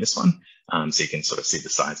resembling this one. So you can sort of see the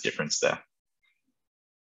size difference there.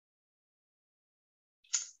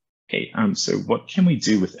 Okay, so what can we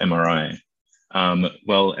do with MRI?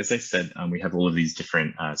 Well, as I said, we have all of these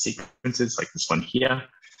different sequences like this one here,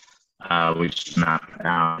 which map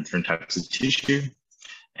out different types of tissue.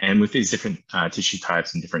 And with these different tissue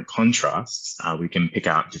types and different contrasts, we can pick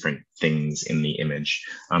out different things in the image.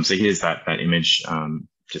 So here's that image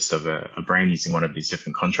just of a brain using one of these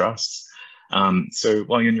different contrasts. So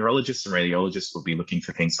while your neurologists and radiologists will be looking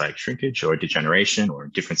for things like shrinkage or degeneration or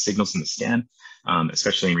different signals in the scan,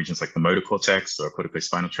 especially in regions like the motor cortex or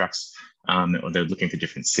corticospinal tracts, or they're looking for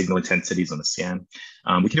different signal intensities on the scan.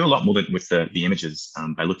 We can do a lot more with the images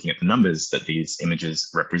by looking at the numbers that these images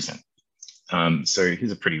represent. So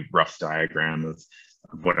here's a pretty rough diagram of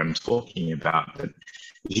what I'm talking about. But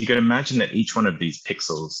you can imagine that each one of these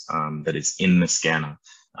pixels that is in the scanner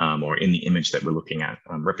or in the image that we're looking at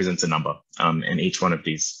represents a number. And each one of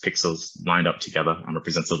these pixels lined up together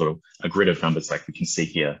represents a grid of numbers like we can see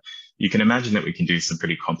here. You can imagine that we can do some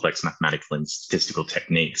pretty complex mathematical and statistical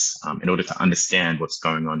techniques in order to understand what's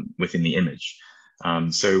going on within the image.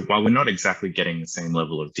 So while we're not exactly getting the same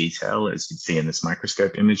level of detail as you'd see in this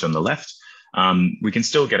microscope image on the left, we can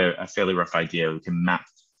still get a fairly rough idea. We can map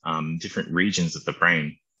different regions of the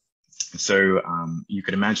brain. So you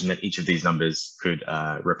could imagine that each of these numbers could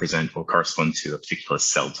represent or correspond to a particular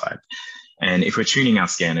cell type. And if we're tuning our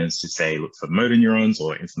scanners to say, look for motor neurons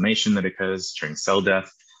or inflammation that occurs during cell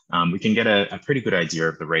death, we can get a pretty good idea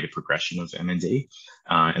of the rate of progression of MND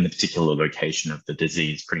and the particular location of the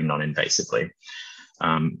disease pretty non-invasively.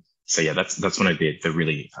 So yeah, that's one of the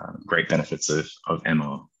really great benefits of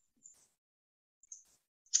MR.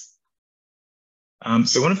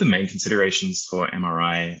 So one of the main considerations for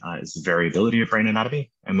MRI is the variability of brain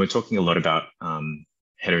anatomy. And we're talking a lot about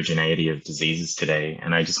heterogeneity of diseases today.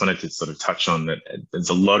 And I just wanted to sort of touch on that there's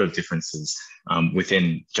a lot of differences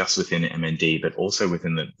within MND, but also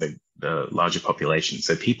within the larger population.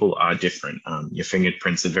 So people are different. Your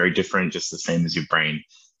fingerprints are very different, just the same as your brain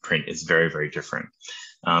print is very, very different.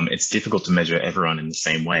 It's difficult to measure everyone in the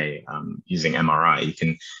same way using MRI. You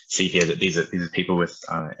can see here that these are people with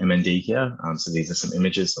MND here. So these are some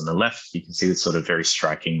images on the left. You can see this sort of very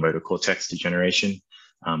striking motor cortex degeneration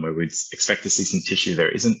where we'd expect to see some tissue.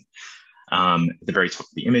 There isn't at the very top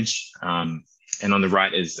of the image. And on the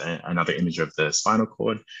right is another image of the spinal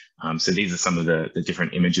cord. So these are some of the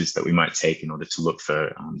different images that we might take in order to look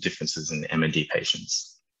for differences in MND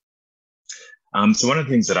patients. So one of the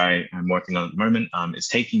things that I am working on at the moment is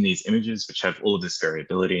taking these images, which have all of this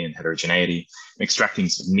variability and heterogeneity, and extracting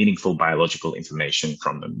some meaningful biological information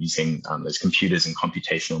from them using those computers and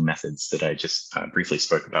computational methods that I just briefly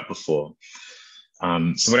spoke about before.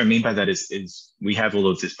 So what I mean by that is we have all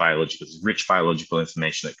of this rich biological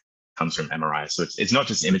information that comes from MRI. So it's not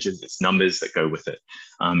just images, it's numbers that go with it.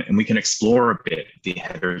 And we can explore a bit the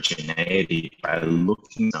heterogeneity by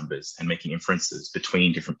looking at numbers and making inferences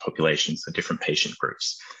between different populations or different patient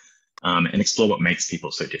groups, and explore what makes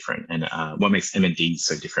people so different and what makes MNDs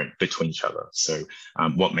so different between each other. So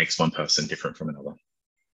what makes one person different from another.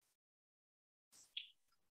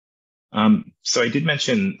 So I did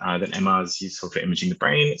mention that MR is useful for imaging the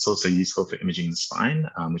brain. It's also useful for imaging the spine,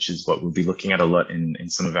 which is what we'll be looking at a lot in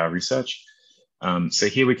some of our research. So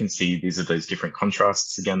here we can see these are those different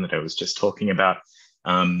contrasts again that I was just talking about.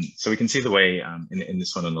 So we can see the way in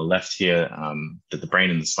this one on the left here that the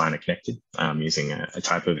brain and the spine are connected using a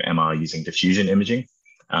type of MR using diffusion imaging,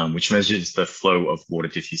 which measures the flow of water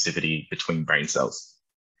diffusivity between brain cells.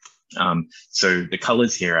 So the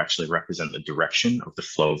colors here actually represent the direction of the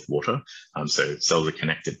flow of water. So cells are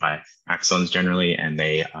connected by axons generally, and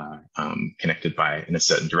they are connected in a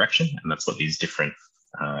certain direction. And that's what these different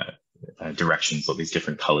directions or these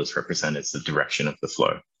different colors represent, is the direction of the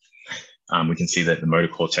flow. We can see that the motor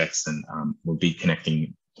cortex and will be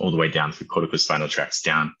connecting all the way down through corticospinal tracts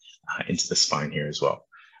down into the spine here as well.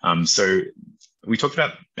 So we talked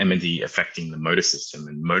about MND affecting the motor system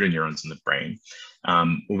and motor neurons in the brain.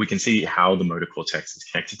 Well, we can see how the motor cortex is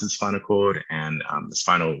connected to the spinal cord and the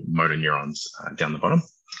spinal motor neurons down the bottom.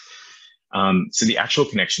 So the actual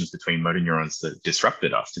connections between motor neurons that are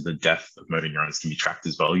disrupted after the death of motor neurons can be tracked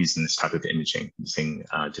as well using this type of imaging, using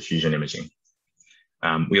diffusion imaging.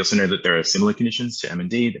 We also know that there are similar conditions to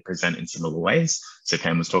MND that present in similar ways. So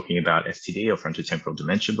Pam was talking about FTD or frontotemporal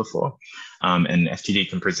dementia before, and FTD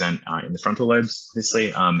can present in the frontal lobes,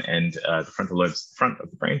 obviously, and the frontal lobes front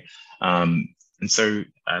of the brain. And so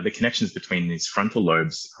the connections between these frontal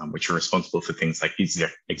lobes, which are responsible for things like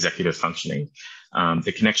executive functioning,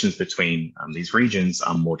 the connections between these regions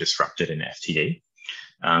are more disrupted in FTD.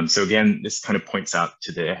 So again, this kind of points out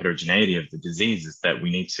to the heterogeneity of the disease, is that we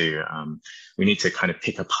need to kind of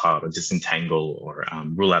pick apart or disentangle or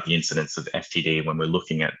rule out the incidence of FTD when we're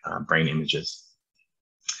looking at brain images.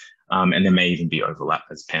 And there may even be overlap,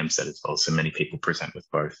 as Pam said as well. So many people present with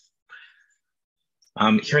both.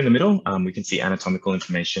 Here in the middle, we can see anatomical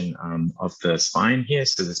information of the spine here.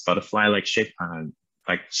 So this butterfly-like shape,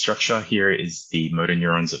 like structure here is the motor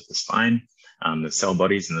neurons of the spine, the cell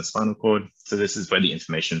bodies in the spinal cord. So this is where the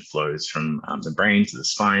information flows from the brain to the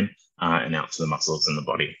spine and out to the muscles in the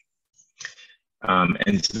body.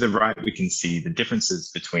 And to the right, we can see the differences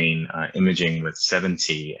between imaging with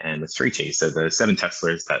 7T and with 3T. So the 7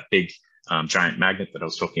 Tesla is that big giant magnet that I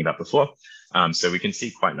was talking about before. So we can see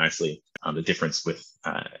quite nicely the difference with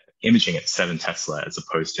imaging at 7 Tesla as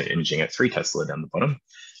opposed to imaging at 3 Tesla down the bottom.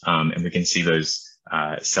 And we can see those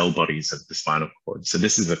cell bodies of the spinal cord. So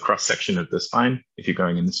this is a cross section of the spine. If you're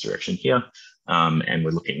going in this direction here, and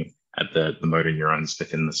we're looking at the motor neurons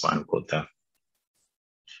within the spinal cord there.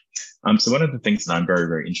 So one of the things that I'm very,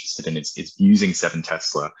 very interested in is using 7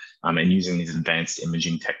 Tesla and using these advanced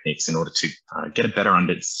imaging techniques in order to get a better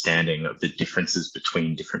understanding of the differences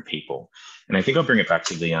between different people. And I think I'll bring it back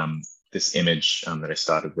to the this image that I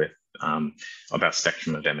started with about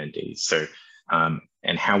spectrum of MNDs. So,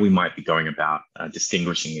 and how we might be going about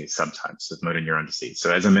distinguishing these subtypes of motor neuron disease.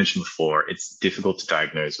 So as I mentioned before, it's difficult to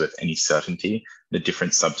diagnose with any certainty the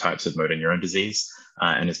different subtypes of motor neuron disease.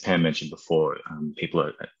 And as Pam mentioned before,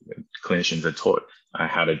 clinicians are taught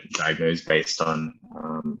how to diagnose based on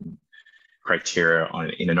criteria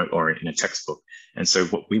in a note or in a textbook. And so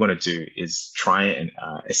what we want to do is try and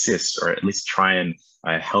assist, or at least try and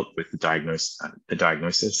help with the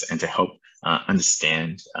diagnosis and to help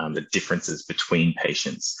understand the differences between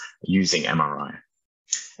patients using MRI.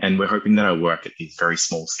 And we're hoping that our work at these very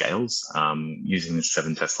small scales using the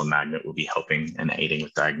 7 Tesla magnet will be helping and aiding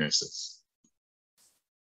with diagnosis.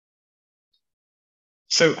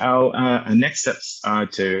 So our next steps are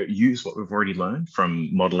to use what we've already learned from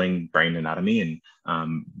modeling brain anatomy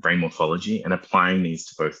and brain morphology and applying these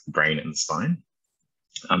to both the brain and the spine.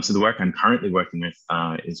 So the work I'm currently working with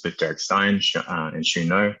is with Derek Stein and Shu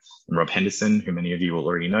No and Rob Henderson, who many of you will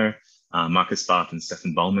already know, Marcus Barth and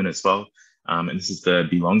Stefan Bollman as well. And this is the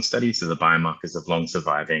BELONG study, so the biomarkers of long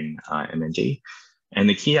surviving MND. And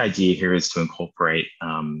the key idea here is to incorporate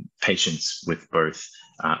patients with both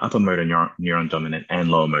upper motor neuron dominant and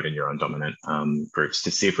lower motor neuron dominant groups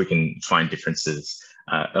to see if we can find differences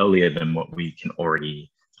earlier than what we can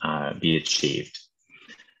already be achieved.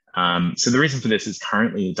 So the reason for this is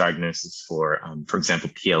currently a diagnosis for example,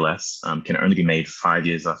 PLS can only be made 5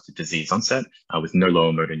 years after disease onset with no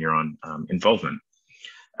lower motor neuron involvement.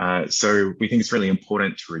 So we think it's really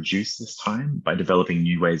important to reduce this time by developing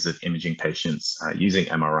new ways of imaging patients using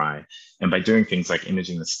MRI. And by doing things like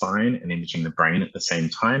imaging the spine and imaging the brain at the same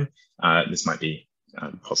time, this might be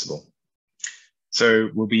possible. So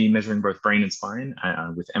we'll be measuring both brain and spine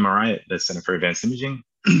with MRI at the Center for Advanced Imaging,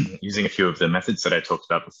 using a few of the methods that I talked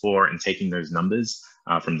about before and taking those numbers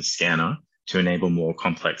from the scanner to enable more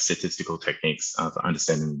complex statistical techniques for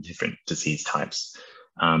understanding different disease types.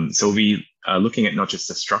 So we'll be looking at not just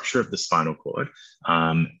the structure of the spinal cord,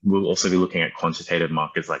 we'll also be looking at quantitative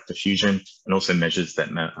markers like diffusion and also measures that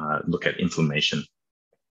look at inflammation.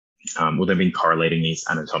 We'll then be correlating these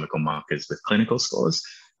anatomical markers with clinical scores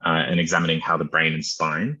and examining how the brain and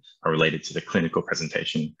spine are related to the clinical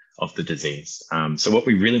presentation of the disease. So what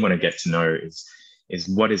we really want to get to know is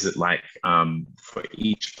what is it like for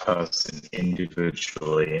each person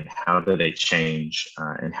individually, and how do they change,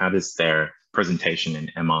 and how does their presentation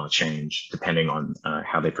in MR change depending on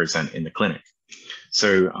how they present in the clinic.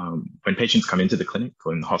 So when patients come into the clinic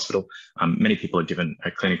or in the hospital, many people are given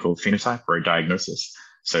a clinical phenotype or a diagnosis.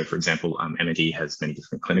 So for example, MND has many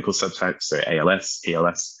different clinical subtypes, so ALS,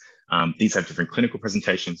 PLS. These have different clinical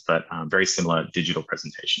presentations, but very similar digital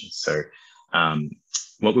presentations. So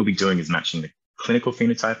what we'll be doing is matching the clinical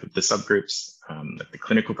phenotype of the subgroups, the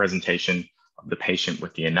clinical presentation of the patient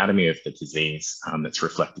with the anatomy of the disease that's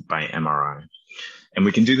reflected by MRI. And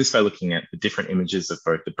we can do this by looking at the different images of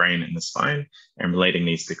both the brain and the spine and relating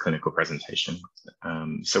these to clinical presentation.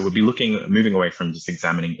 So we'll be moving away from just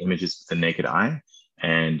examining images with the naked eye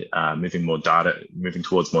and moving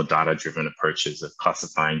towards more data-driven approaches of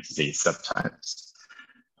classifying disease subtypes,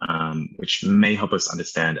 which may help us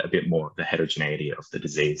understand a bit more of the heterogeneity of the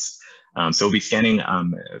disease. So we'll be scanning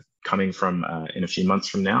coming from in a few months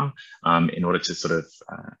from now in order to sort of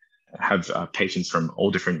have patients from all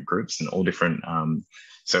different groups and all different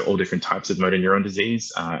types of motor neuron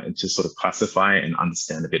disease and to sort of classify and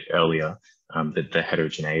understand a bit earlier the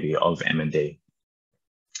heterogeneity of MND.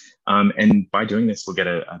 And by doing this, we'll get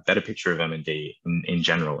a better picture of MND in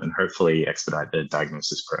general and hopefully expedite the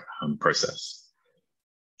diagnosis process.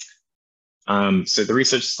 So the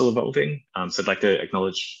research is still evolving. So I'd like to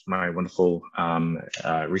acknowledge my wonderful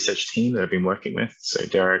research team that I've been working with. So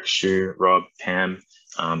Derek, Shu, Rob, Pam,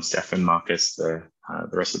 Stefan, Marcus, the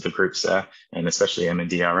rest of the groups there, and especially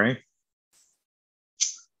MNDRA.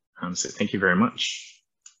 So thank you very much.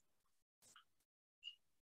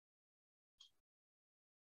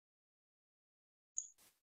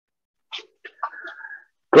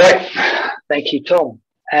 Great, thank you, Tom.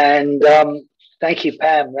 And thank you,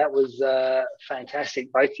 Pam. That was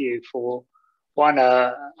fantastic, both of you, for one,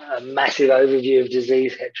 a massive overview of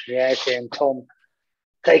disease heterogeneity, and Tom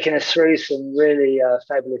taking us through some really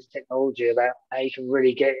fabulous technology about how you can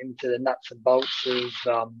really get into the nuts and bolts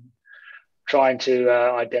of trying to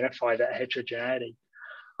identify that heterogeneity.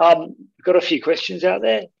 We've got a few questions out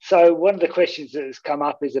there. So one of the questions that has come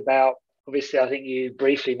up is about obviously, I think you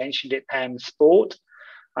briefly mentioned it, Pam, sport.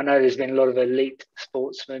 I know there's been a lot of elite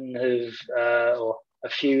sportsmen or a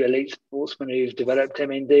few elite sportsmen who've developed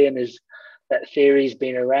MND, and that theory's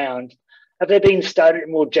been around. Have there been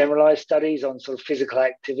more generalized studies on sort of physical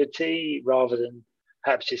activity rather than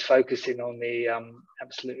perhaps just focusing on the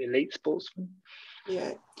absolute elite sportsmen?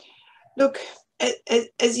 Yeah. Look,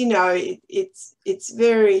 as you know, it's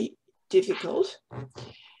very difficult,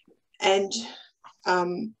 and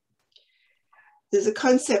there's a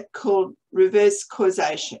concept called reverse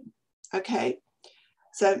causation. Okay,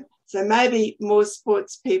 so maybe more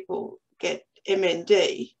sports people get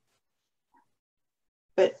MND,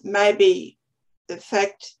 but maybe the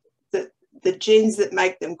fact that the genes that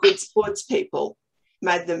make them good sports people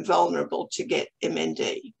made them vulnerable to get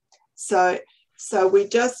MND. So we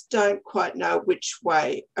just don't quite know which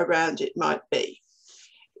way around it might be.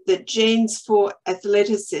 The genes for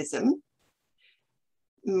athleticism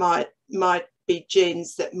might be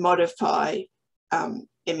genes that modify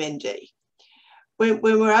MND. When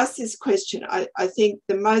we're asked this question, I think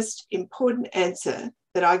the most important answer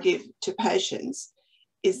that I give to patients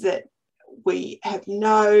is that we have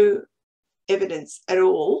no evidence at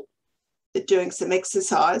all that doing some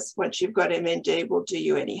exercise once you've got MND will do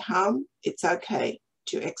you any harm. It's okay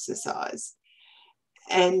to exercise.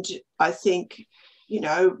 And I think, you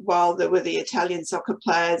know, while there were the Italian soccer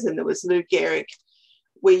players and there was Lou Gehrig,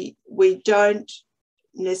 we don't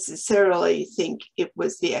necessarily think it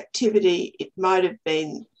was the activity. It might have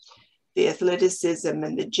been the athleticism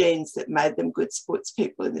and the genes that made them good sports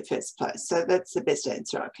people in the first place. So that's the best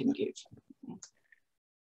answer I can give.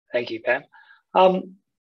 Thank you, Pam.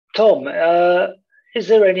 Tom, is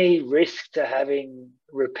there any risk to having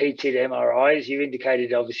repeated MRIs? You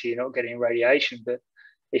indicated obviously you're not getting radiation, but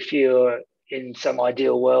if you're in some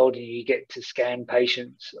ideal world and you get to scan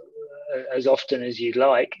patients as often as you'd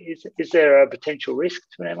like, is there a potential risk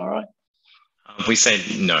to an MRI? We say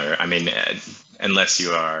no. I mean, unless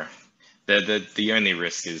you are, the only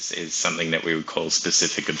risk is something that we would call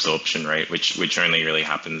specific absorption rate, which only really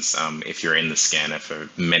happens if you're in the scanner for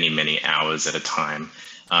many hours at a time.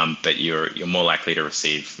 But you're more likely to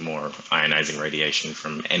receive more ionizing radiation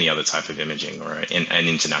from any other type of imaging or an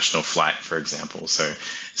international flight, for example. So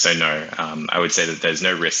no, I would say that there's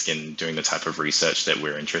no risk in doing the type of research that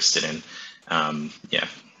we're interested in. Yeah.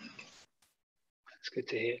 That's good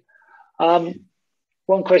to hear.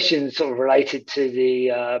 One question sort of related to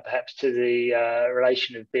the perhaps to the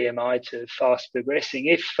relation of BMI to fast progressing.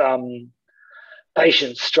 If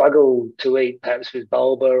patients struggle to eat, perhaps with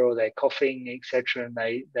bulbar or they're coughing, etc., and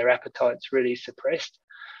their appetite's really suppressed,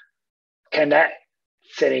 can that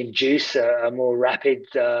then induce a more rapid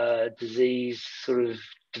disease sort of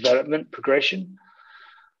development progression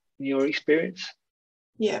in your experience?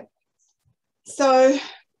 Yeah. So,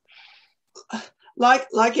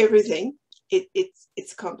 like everything,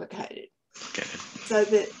 it's complicated. Okay. So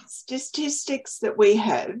the statistics that we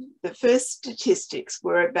have, the first statistics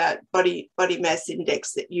were about body mass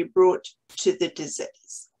index that you brought to the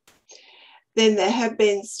disease. Then there have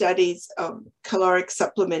been studies of caloric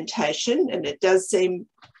supplementation, and it does seem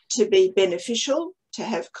to be beneficial to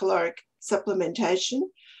have caloric supplementation.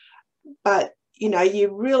 But, you know,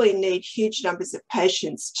 you really need huge numbers of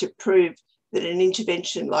patients to prove that an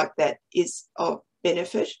intervention like that is of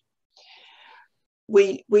benefit.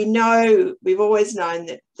 We know, we've always known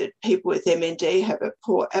that people with MND have a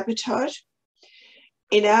poor appetite.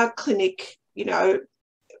 In our clinic, you know,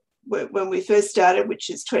 when we first started, which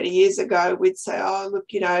is 20 years ago, we'd say, oh, look,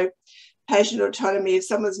 you know, patient autonomy, if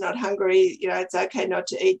someone's not hungry, you know, it's okay not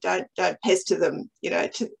to eat, don't pester them, you know,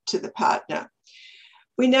 to the partner.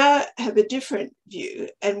 We now have a different view,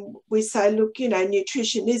 and we say, look, you know,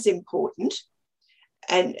 nutrition is important,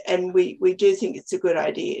 and we do think it's a good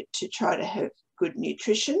idea to try to have good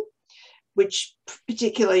nutrition, which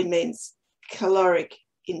particularly means caloric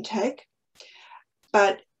intake.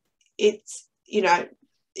 But it's, you know,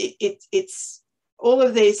 it's all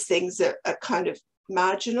of these things are kind of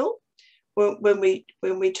marginal. When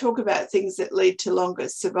we talk about things that lead to longer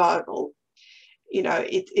survival, you know,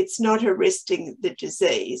 it's not arresting the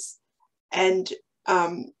disease, and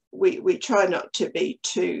we try not to be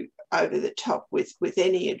too over the top with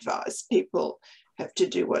any advice. People have to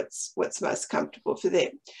do what's most comfortable for them.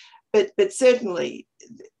 But certainly,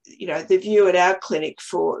 you know, the view at our clinic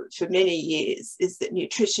for many years is that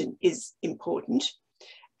nutrition is important,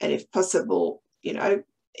 and if possible, you know,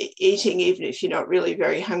 eating even if you're not really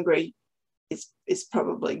very hungry is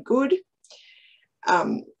probably good.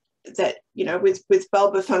 That, you know, with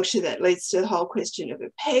bulbar function, that leads to the whole question of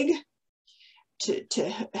a PEG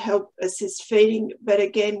to help assist feeding. But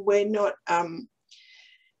again, we're not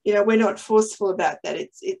we're not forceful about that.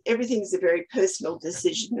 Everything's a very personal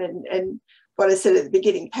decision, and what I said at the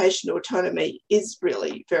beginning, patient autonomy is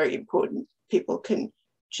really very important. People can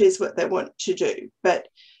choose what they want to do, but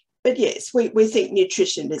yes, we think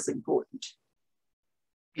nutrition is important.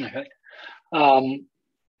 Okay.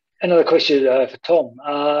 Another question for Tom.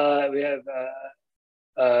 We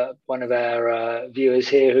have one of our viewers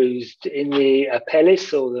here who's in the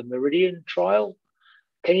Apellis or the Meridian trial.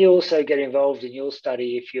 Can you also get involved in your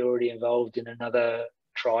study if you're already involved in another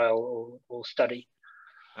trial or study?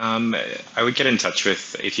 I would get in touch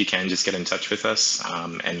with, if you can, just get in touch with us,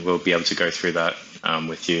 and we'll be able to go through that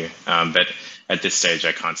with you. But at this stage,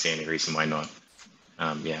 I can't see any reason why not.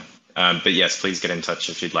 But yes, please get in touch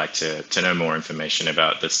if you'd like to know more information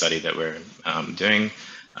about the study that we're doing.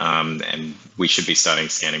 And we should be starting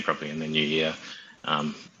scanning probably in the new year,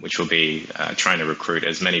 which will be trying to recruit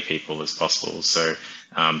as many people as possible. So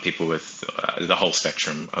people with the whole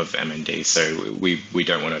spectrum of MND. So we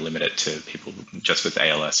don't want to limit it to people just with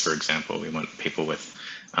ALS, for example. We want people with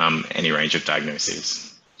any range of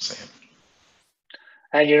diagnoses. So, yeah.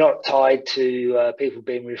 And you're not tied to people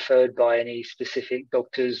being referred by any specific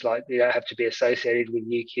doctors, like you don't have to be associated with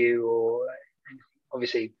UQ or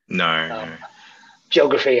obviously. No.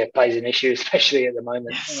 Geography plays an issue, especially at the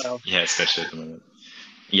moment. Yes. Yeah, especially at the moment.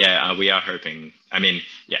 Yeah, we are hoping. I mean,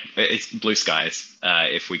 yeah, it's blue skies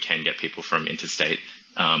if we can get people from interstate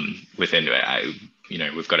within.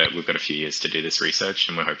 We've got a few years to do this research,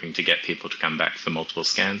 and we're hoping to get people to come back for multiple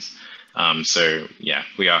scans. So yeah,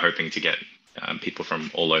 we are hoping to get people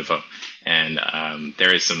from all over, and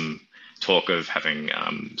there is some talk of having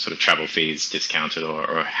sort of travel fees discounted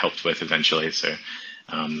or helped with eventually. So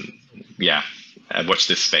yeah, watch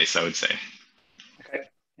this space, I would say. Okay,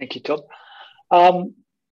 thank you, Tom.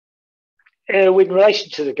 With relation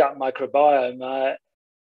to the gut microbiome,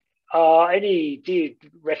 do you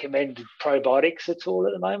recommend probiotics at all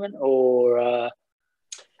at the moment, or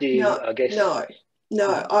do you? No, I guess no.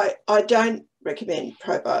 I don't recommend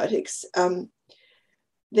probiotics.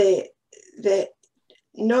 They're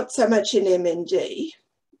not so much in MND,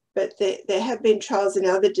 but there have been trials in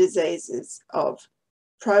other diseases of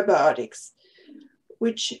probiotics,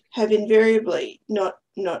 which have invariably not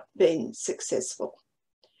been successful.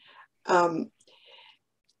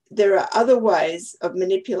 There are other ways of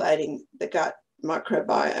manipulating the gut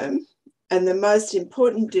microbiome, and the most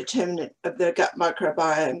important determinant of the gut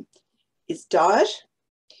microbiome is diet.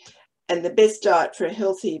 And the best diet for a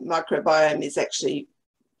healthy microbiome is actually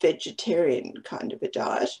vegetarian kind of a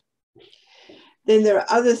diet. Then there are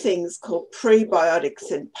other things called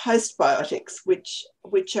prebiotics and postbiotics,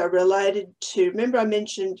 which are related to, remember I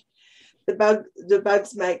mentioned the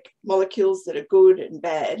bugs make molecules that are good and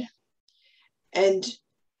bad. And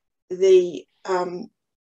the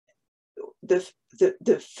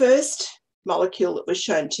first molecule that was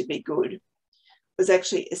shown to be good was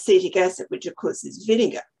actually acetic acid, which of course is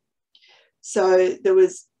vinegar. So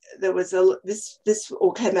this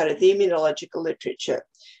all came out of the immunological literature,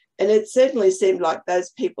 and it certainly seemed like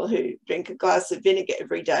those people who drink a glass of vinegar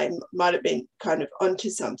every day might have been kind of onto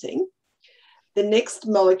something. The next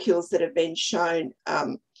molecules that have been shown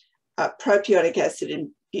are propionic acid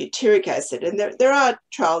and butyric acid, and there are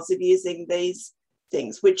trials of using these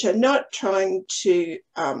things, which are not trying to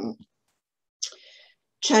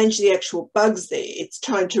change the actual bugs there. It's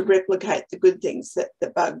trying to replicate the good things that the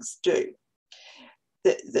bugs do.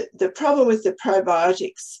 The problem with the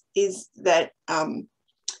probiotics is that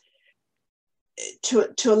to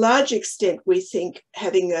a large extent, we think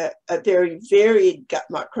having a very varied gut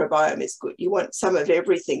microbiome is good. You want some of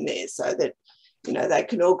everything there so that they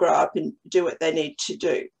can all grow up and do what they need to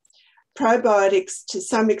do. Probiotics, to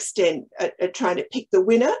some extent, are trying to pick the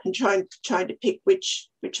winner and trying to pick which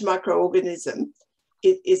microorganism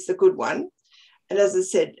is the good one. And as I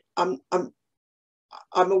said,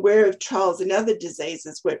 I'm aware of trials in other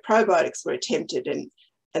diseases where probiotics were attempted, and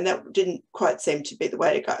that didn't quite seem to be the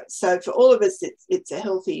way to go. So for all of us, it's a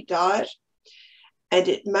healthy diet. And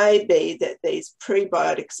it may be that these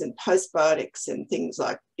prebiotics and postbiotics and things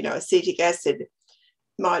like, acetic acid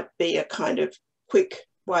might be a kind of quick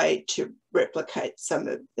way to replicate some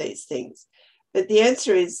of these things. But the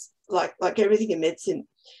answer is, like everything in medicine,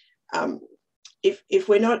 if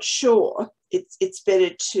we're not sure, it's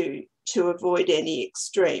better to avoid any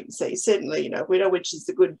extreme. So you certainly, if we know which is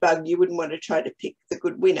the good bug, you wouldn't want to try to pick the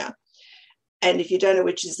good winner. And if you don't know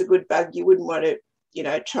which is the good bug, you wouldn't want to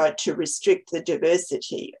try to restrict the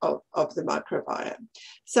diversity of the microbiome.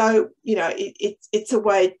 So, it's a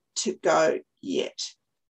way to go yet.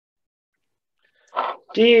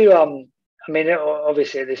 Do you,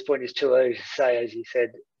 obviously at this point it's too early to say, as you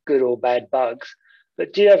said, good or bad bugs.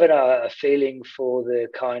 But do you have a feeling for the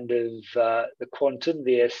kind of the quantum,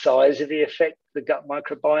 the size of the effect the gut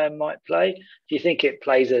microbiome might play? Do you think it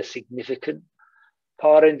plays a significant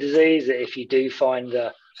part in disease? That if you do find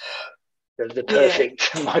the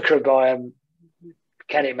perfect microbiome,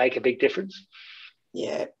 can it make a big difference?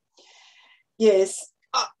 Yeah. Yes.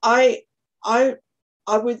 I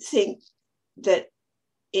would think that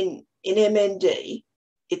in MND,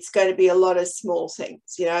 it's going to be a lot of small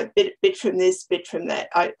things, you know, bit from this, bit from that.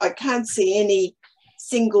 I can't see any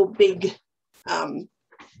single big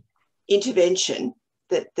intervention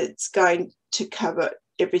that's going to cover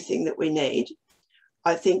everything that we need.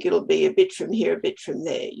 I think it'll be a bit from here, a bit from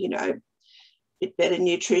there, you know, a bit better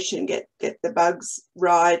nutrition, get the bugs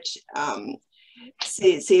right,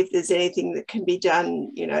 see if there's anything that can be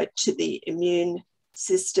done, you know, to the immune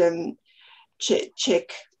system,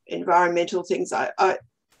 check environmental things.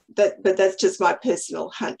 But that's just my personal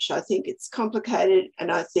hunch. I think it's complicated,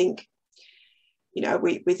 and I think, you know,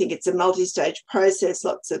 we think it's a multi-stage process.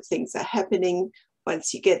 Lots of things are happening.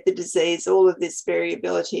 Once you get the disease, all of this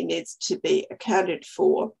variability needs to be accounted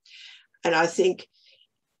for. And I think,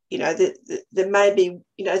 you know, there may be,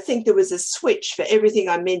 you know, I think there was a switch for everything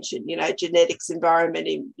I mentioned, you know, genetics, environment,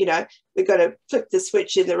 you know, we've got to flip the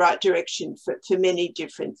switch in the right direction for many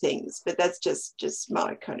different things. But that's just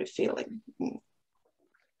my kind of feeling.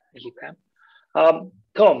 Thank you, Pam.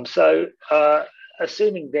 Tom, so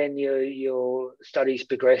assuming then your studies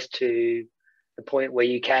progress to the point where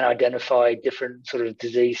you can identify different sort of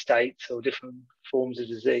disease states or different forms of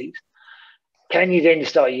disease, can you then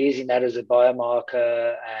start using that as a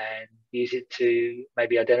biomarker and use it to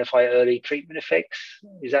maybe identify early treatment effects?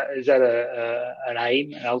 Is that an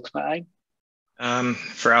aim, an ultimate aim?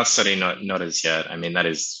 For our study, not as yet. I mean, that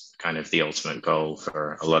is kind of the ultimate goal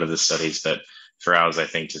for a lot of the studies, but for ours, I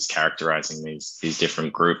think just characterizing these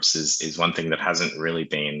different groups is one thing that hasn't really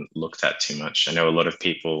been looked at too much. I know a lot of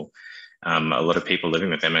people living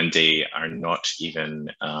with MND are not even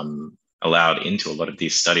allowed into a lot of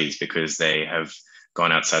these studies because they have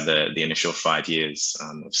gone outside the initial 5 years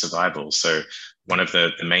of survival. So one of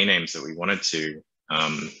the main aims that we wanted to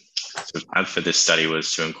sort of have for this study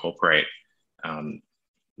was to incorporate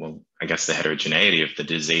well, I guess the heterogeneity of the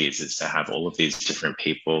disease is to have all of these different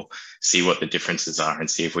people, see what the differences are, and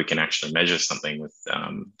see if we can actually measure something with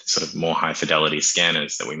sort of more high fidelity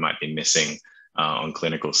scanners that we might be missing on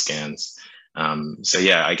clinical scans. So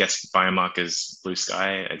yeah, I guess biomarkers, blue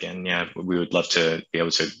sky, again, yeah, we would love to be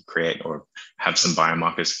able to create or have some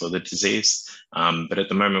biomarkers for the disease. But at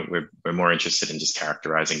the moment, we're more interested in just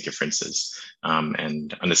characterizing differences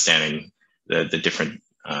and understanding the different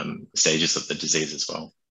stages of the disease as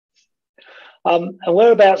well. And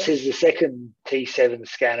whereabouts is the second T7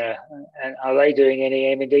 scanner? And are they doing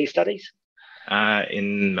any MND studies?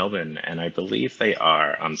 In Melbourne, and I believe they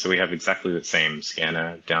are. So we have exactly the same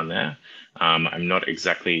scanner down there. I'm not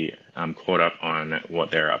exactly caught up on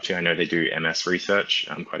what they're up to. I know they do MS research,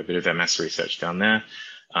 quite a bit of MS research down there.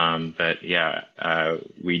 But yeah,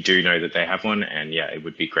 we do know that they have one, and yeah, it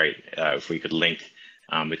would be great if we could link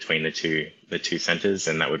between the two centres,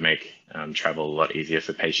 and that would make travel a lot easier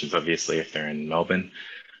for patients, obviously, if they're in Melbourne.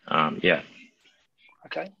 Yeah.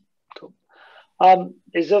 Okay, cool.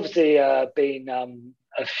 There's obviously been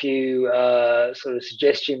a few sort of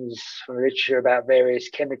suggestions from literature about various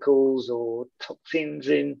chemicals or toxins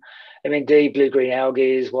in MND. Blue-green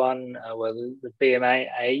algae is one, well, the BMA,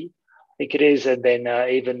 I think it is, and then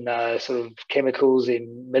even sort of chemicals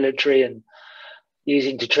in military and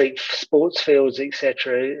using to treat sports fields,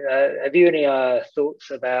 etc. Have you any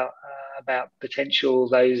thoughts about potential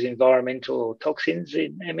those environmental toxins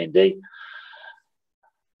in MND?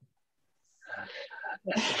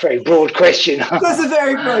 That's a very broad question. That's a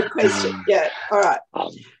very broad question. Yeah. All right.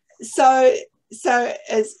 So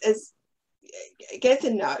as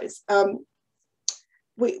Gethin knows,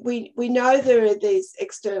 we know there are these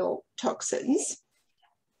external toxins,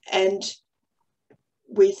 and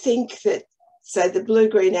we think that, so the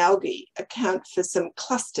blue-green algae account for some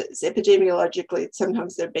clusters. Epidemiologically,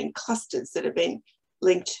 sometimes there have been clusters that have been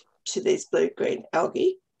linked to these blue-green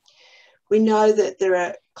algae. We know that there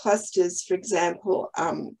are clusters, for example,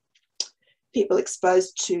 people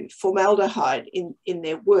exposed to formaldehyde in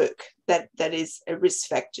their work, that is a risk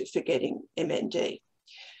factor for getting MND.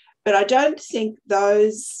 But I don't think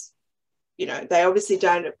those, you know, they obviously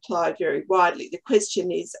don't apply very widely. The question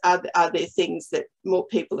is, are there things that more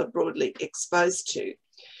people are broadly exposed to,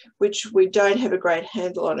 which we don't have a great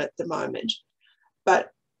handle on at the moment. But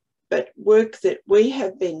work that we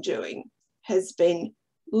have been doing has been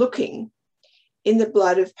looking in the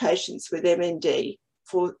blood of patients with MND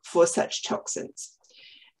for such toxins.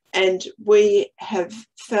 And we have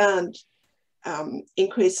found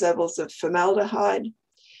increased levels of formaldehyde,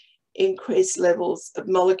 increased levels of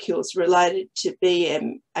molecules related to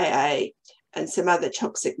BMAA and some other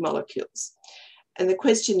toxic molecules. And the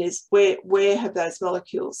question is, where have those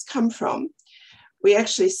molecules come from? We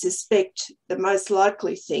actually suspect the most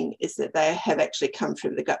likely thing is that they have actually come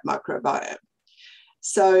from the gut microbiome.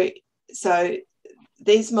 So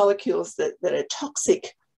these molecules that are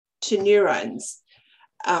toxic to neurons,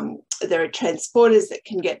 there are transporters that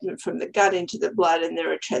can get them from the gut into the blood, and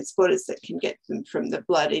there are transporters that can get them from the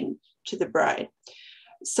blood into the brain.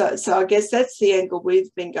 So I guess that's the angle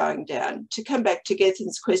we've been going down. To come back to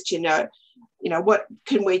Gethin's question, what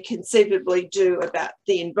can we conceivably do about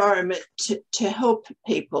the environment to help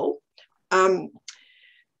people?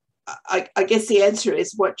 I guess the answer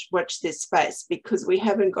is watch this space, because we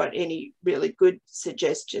haven't got any really good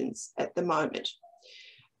suggestions at the moment.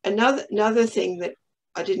 Another thing that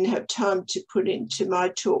I didn't have time to put into my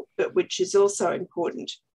talk, but which is also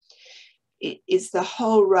important, is the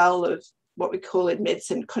whole role of what we call in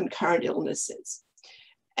medicine concurrent illnesses.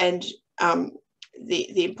 And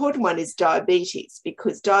the important one is diabetes,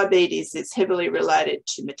 because diabetes is heavily related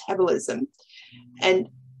to metabolism. And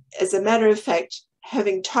as a matter of fact,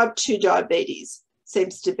 having type 2 diabetes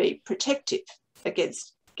seems to be protective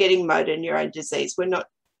against getting motor neurone disease. We're not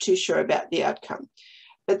too sure about the outcome,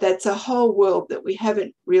 but that's a whole world that we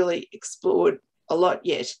haven't really explored a lot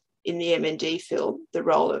yet in the MND field, the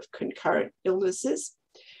role of concurrent illnesses.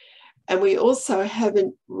 And we also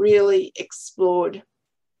haven't really explored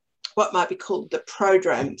what might be called the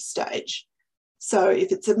prodrome stage. So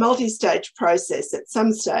if it's a multi-stage process, at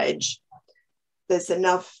some stage, there's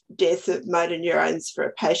enough death of motor neurons for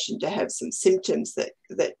a patient to have some symptoms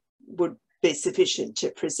that would be sufficient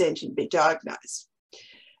to present and be diagnosed.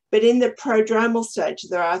 But in the prodromal stage,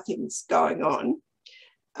 there are things going on.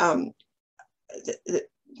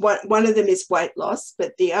 One of them is weight loss,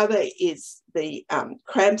 but the other is the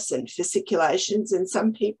cramps and fasciculations. And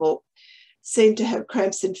some people seem to have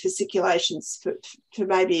cramps and fasciculations for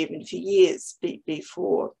maybe even for years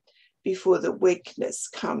before the weakness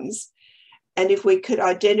comes. And if we could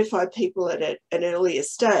identify people at an earlier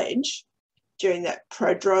stage, during that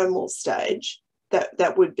prodromal stage,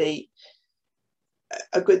 that would be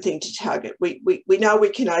a good thing to target. We know we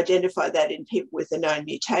can identify that in people with a known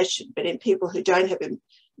mutation, but in people who don't have a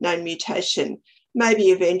known mutation, maybe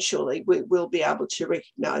eventually we will be able to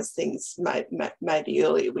recognise things maybe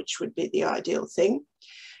earlier, which would be the ideal thing.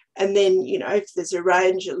 And then, if there's a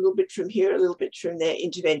range, a little bit from here, a little bit from there,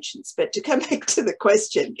 interventions. But to come back to the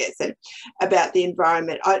question, Gethin, about the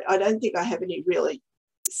environment, I don't think I have any really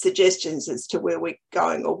suggestions as to where we're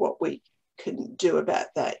going or what we can do about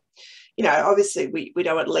that. Obviously we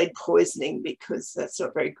don't want lead poisoning, because that's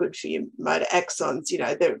not very good for your motor axons,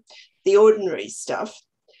 the ordinary stuff.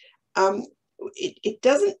 It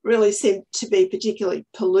doesn't really seem to be particularly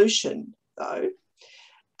pollution, though.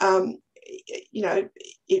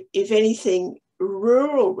 If anything,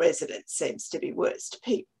 rural residents seems to be worse.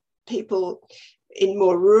 People in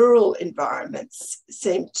more rural environments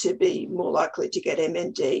seem to be more likely to get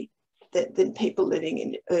MND than people living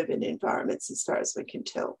in urban environments, as far as we can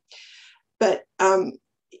tell. But,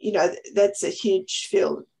 that's a huge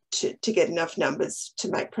field to get enough numbers to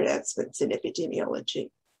make pronouncements in epidemiology.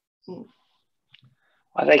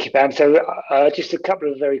 Thank you, Pam. So just a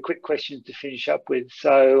couple of very quick questions to finish up with.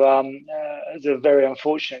 So it's a very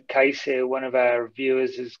unfortunate case here. One of our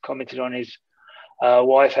viewers has commented on his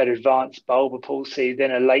wife had advanced bulbar palsy,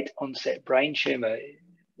 then a late onset brain tumour.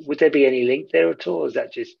 Would there be any link there at all, or is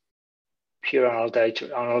that just pure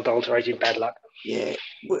unadulterated bad luck? Yeah,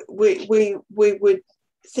 we would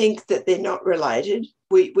think that they're not related.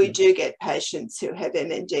 We do get patients who have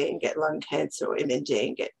MND and get lung cancer, or MND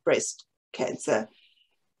and get breast cancer.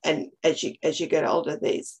 And as you get older,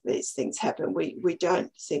 these things happen. We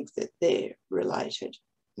don't think that they're related.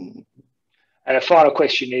 Mm. And a final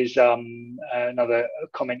question is another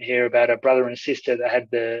comment here about a brother and sister that had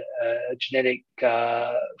the genetic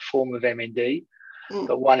form of MND,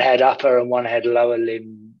 but one had upper and one had lower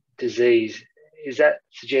limb disease. Is that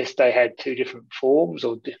suggest they had two different forms,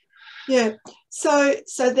 or? Yeah. So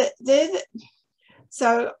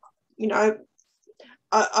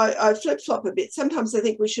I flip-flop a bit. Sometimes I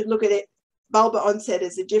think we should look at it, bulbar onset,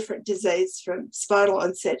 as a different disease from spinal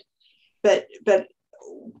onset. But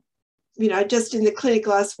just in the clinic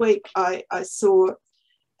last week, I saw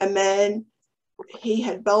a man, he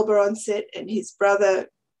had bulbar onset, and his brother,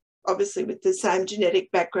 obviously with the same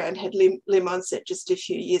genetic background, had limb onset just a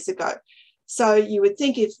few years ago. So you would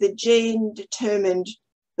think if the gene determined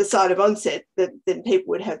the site of onset, then people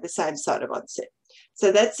would have the same site of onset.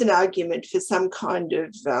 So that's an argument for some kind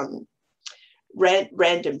of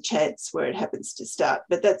random chance where it happens to start.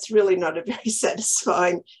 But that's really not a very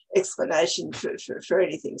satisfying explanation for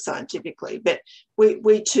anything scientifically. But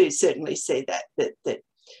we too certainly see that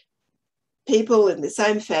people in the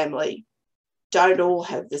same family don't all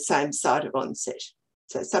have the same site of onset.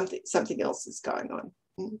 So something else is going on.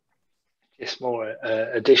 Just more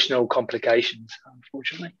additional complications,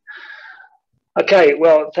 unfortunately. Okay,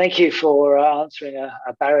 well, thank you for answering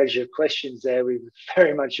a barrage of questions there. We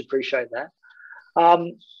very much appreciate that.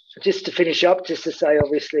 Just to finish up, just to say,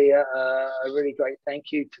 obviously, a really great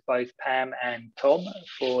thank you to both Pam and Tom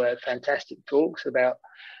for fantastic talks about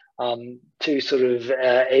two sort of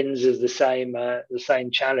ends of the same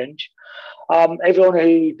challenge. Everyone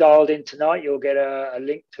who dialed in tonight, you'll get a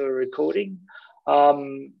link to a recording.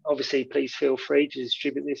 Obviously, please feel free to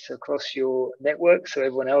distribute this across your network so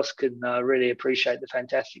everyone else can really appreciate the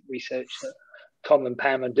fantastic research that Tom and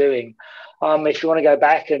Pam are doing. If you want to go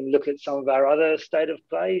back and look at some of our other state of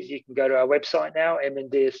plays, you can go to our website now,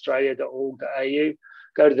 mndaustralia.org.au,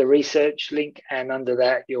 go to the research link, and under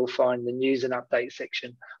that you'll find the news and update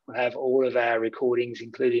section. We'll have all of our recordings,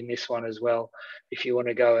 including this one as well, if you want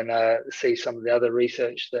to go and see some of the other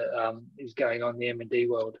research that is going on in the MND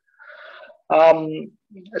world.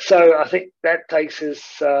 So I think that takes us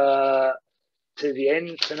to the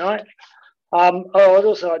end tonight. I'd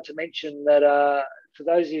also like to mention that for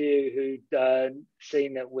those of you who'd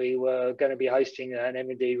seen that we were going to be hosting an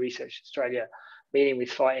MND Research Australia meeting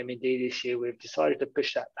with Fight MND this year, we've decided to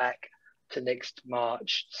push that back to next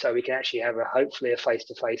March so we can actually have hopefully a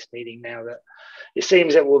face-to-face meeting now that it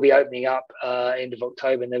seems that we'll be opening up end of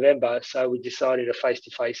October, November. So we decided a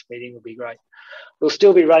face-to-face meeting would be great. We'll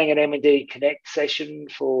still be running an MND Connect session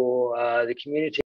for the community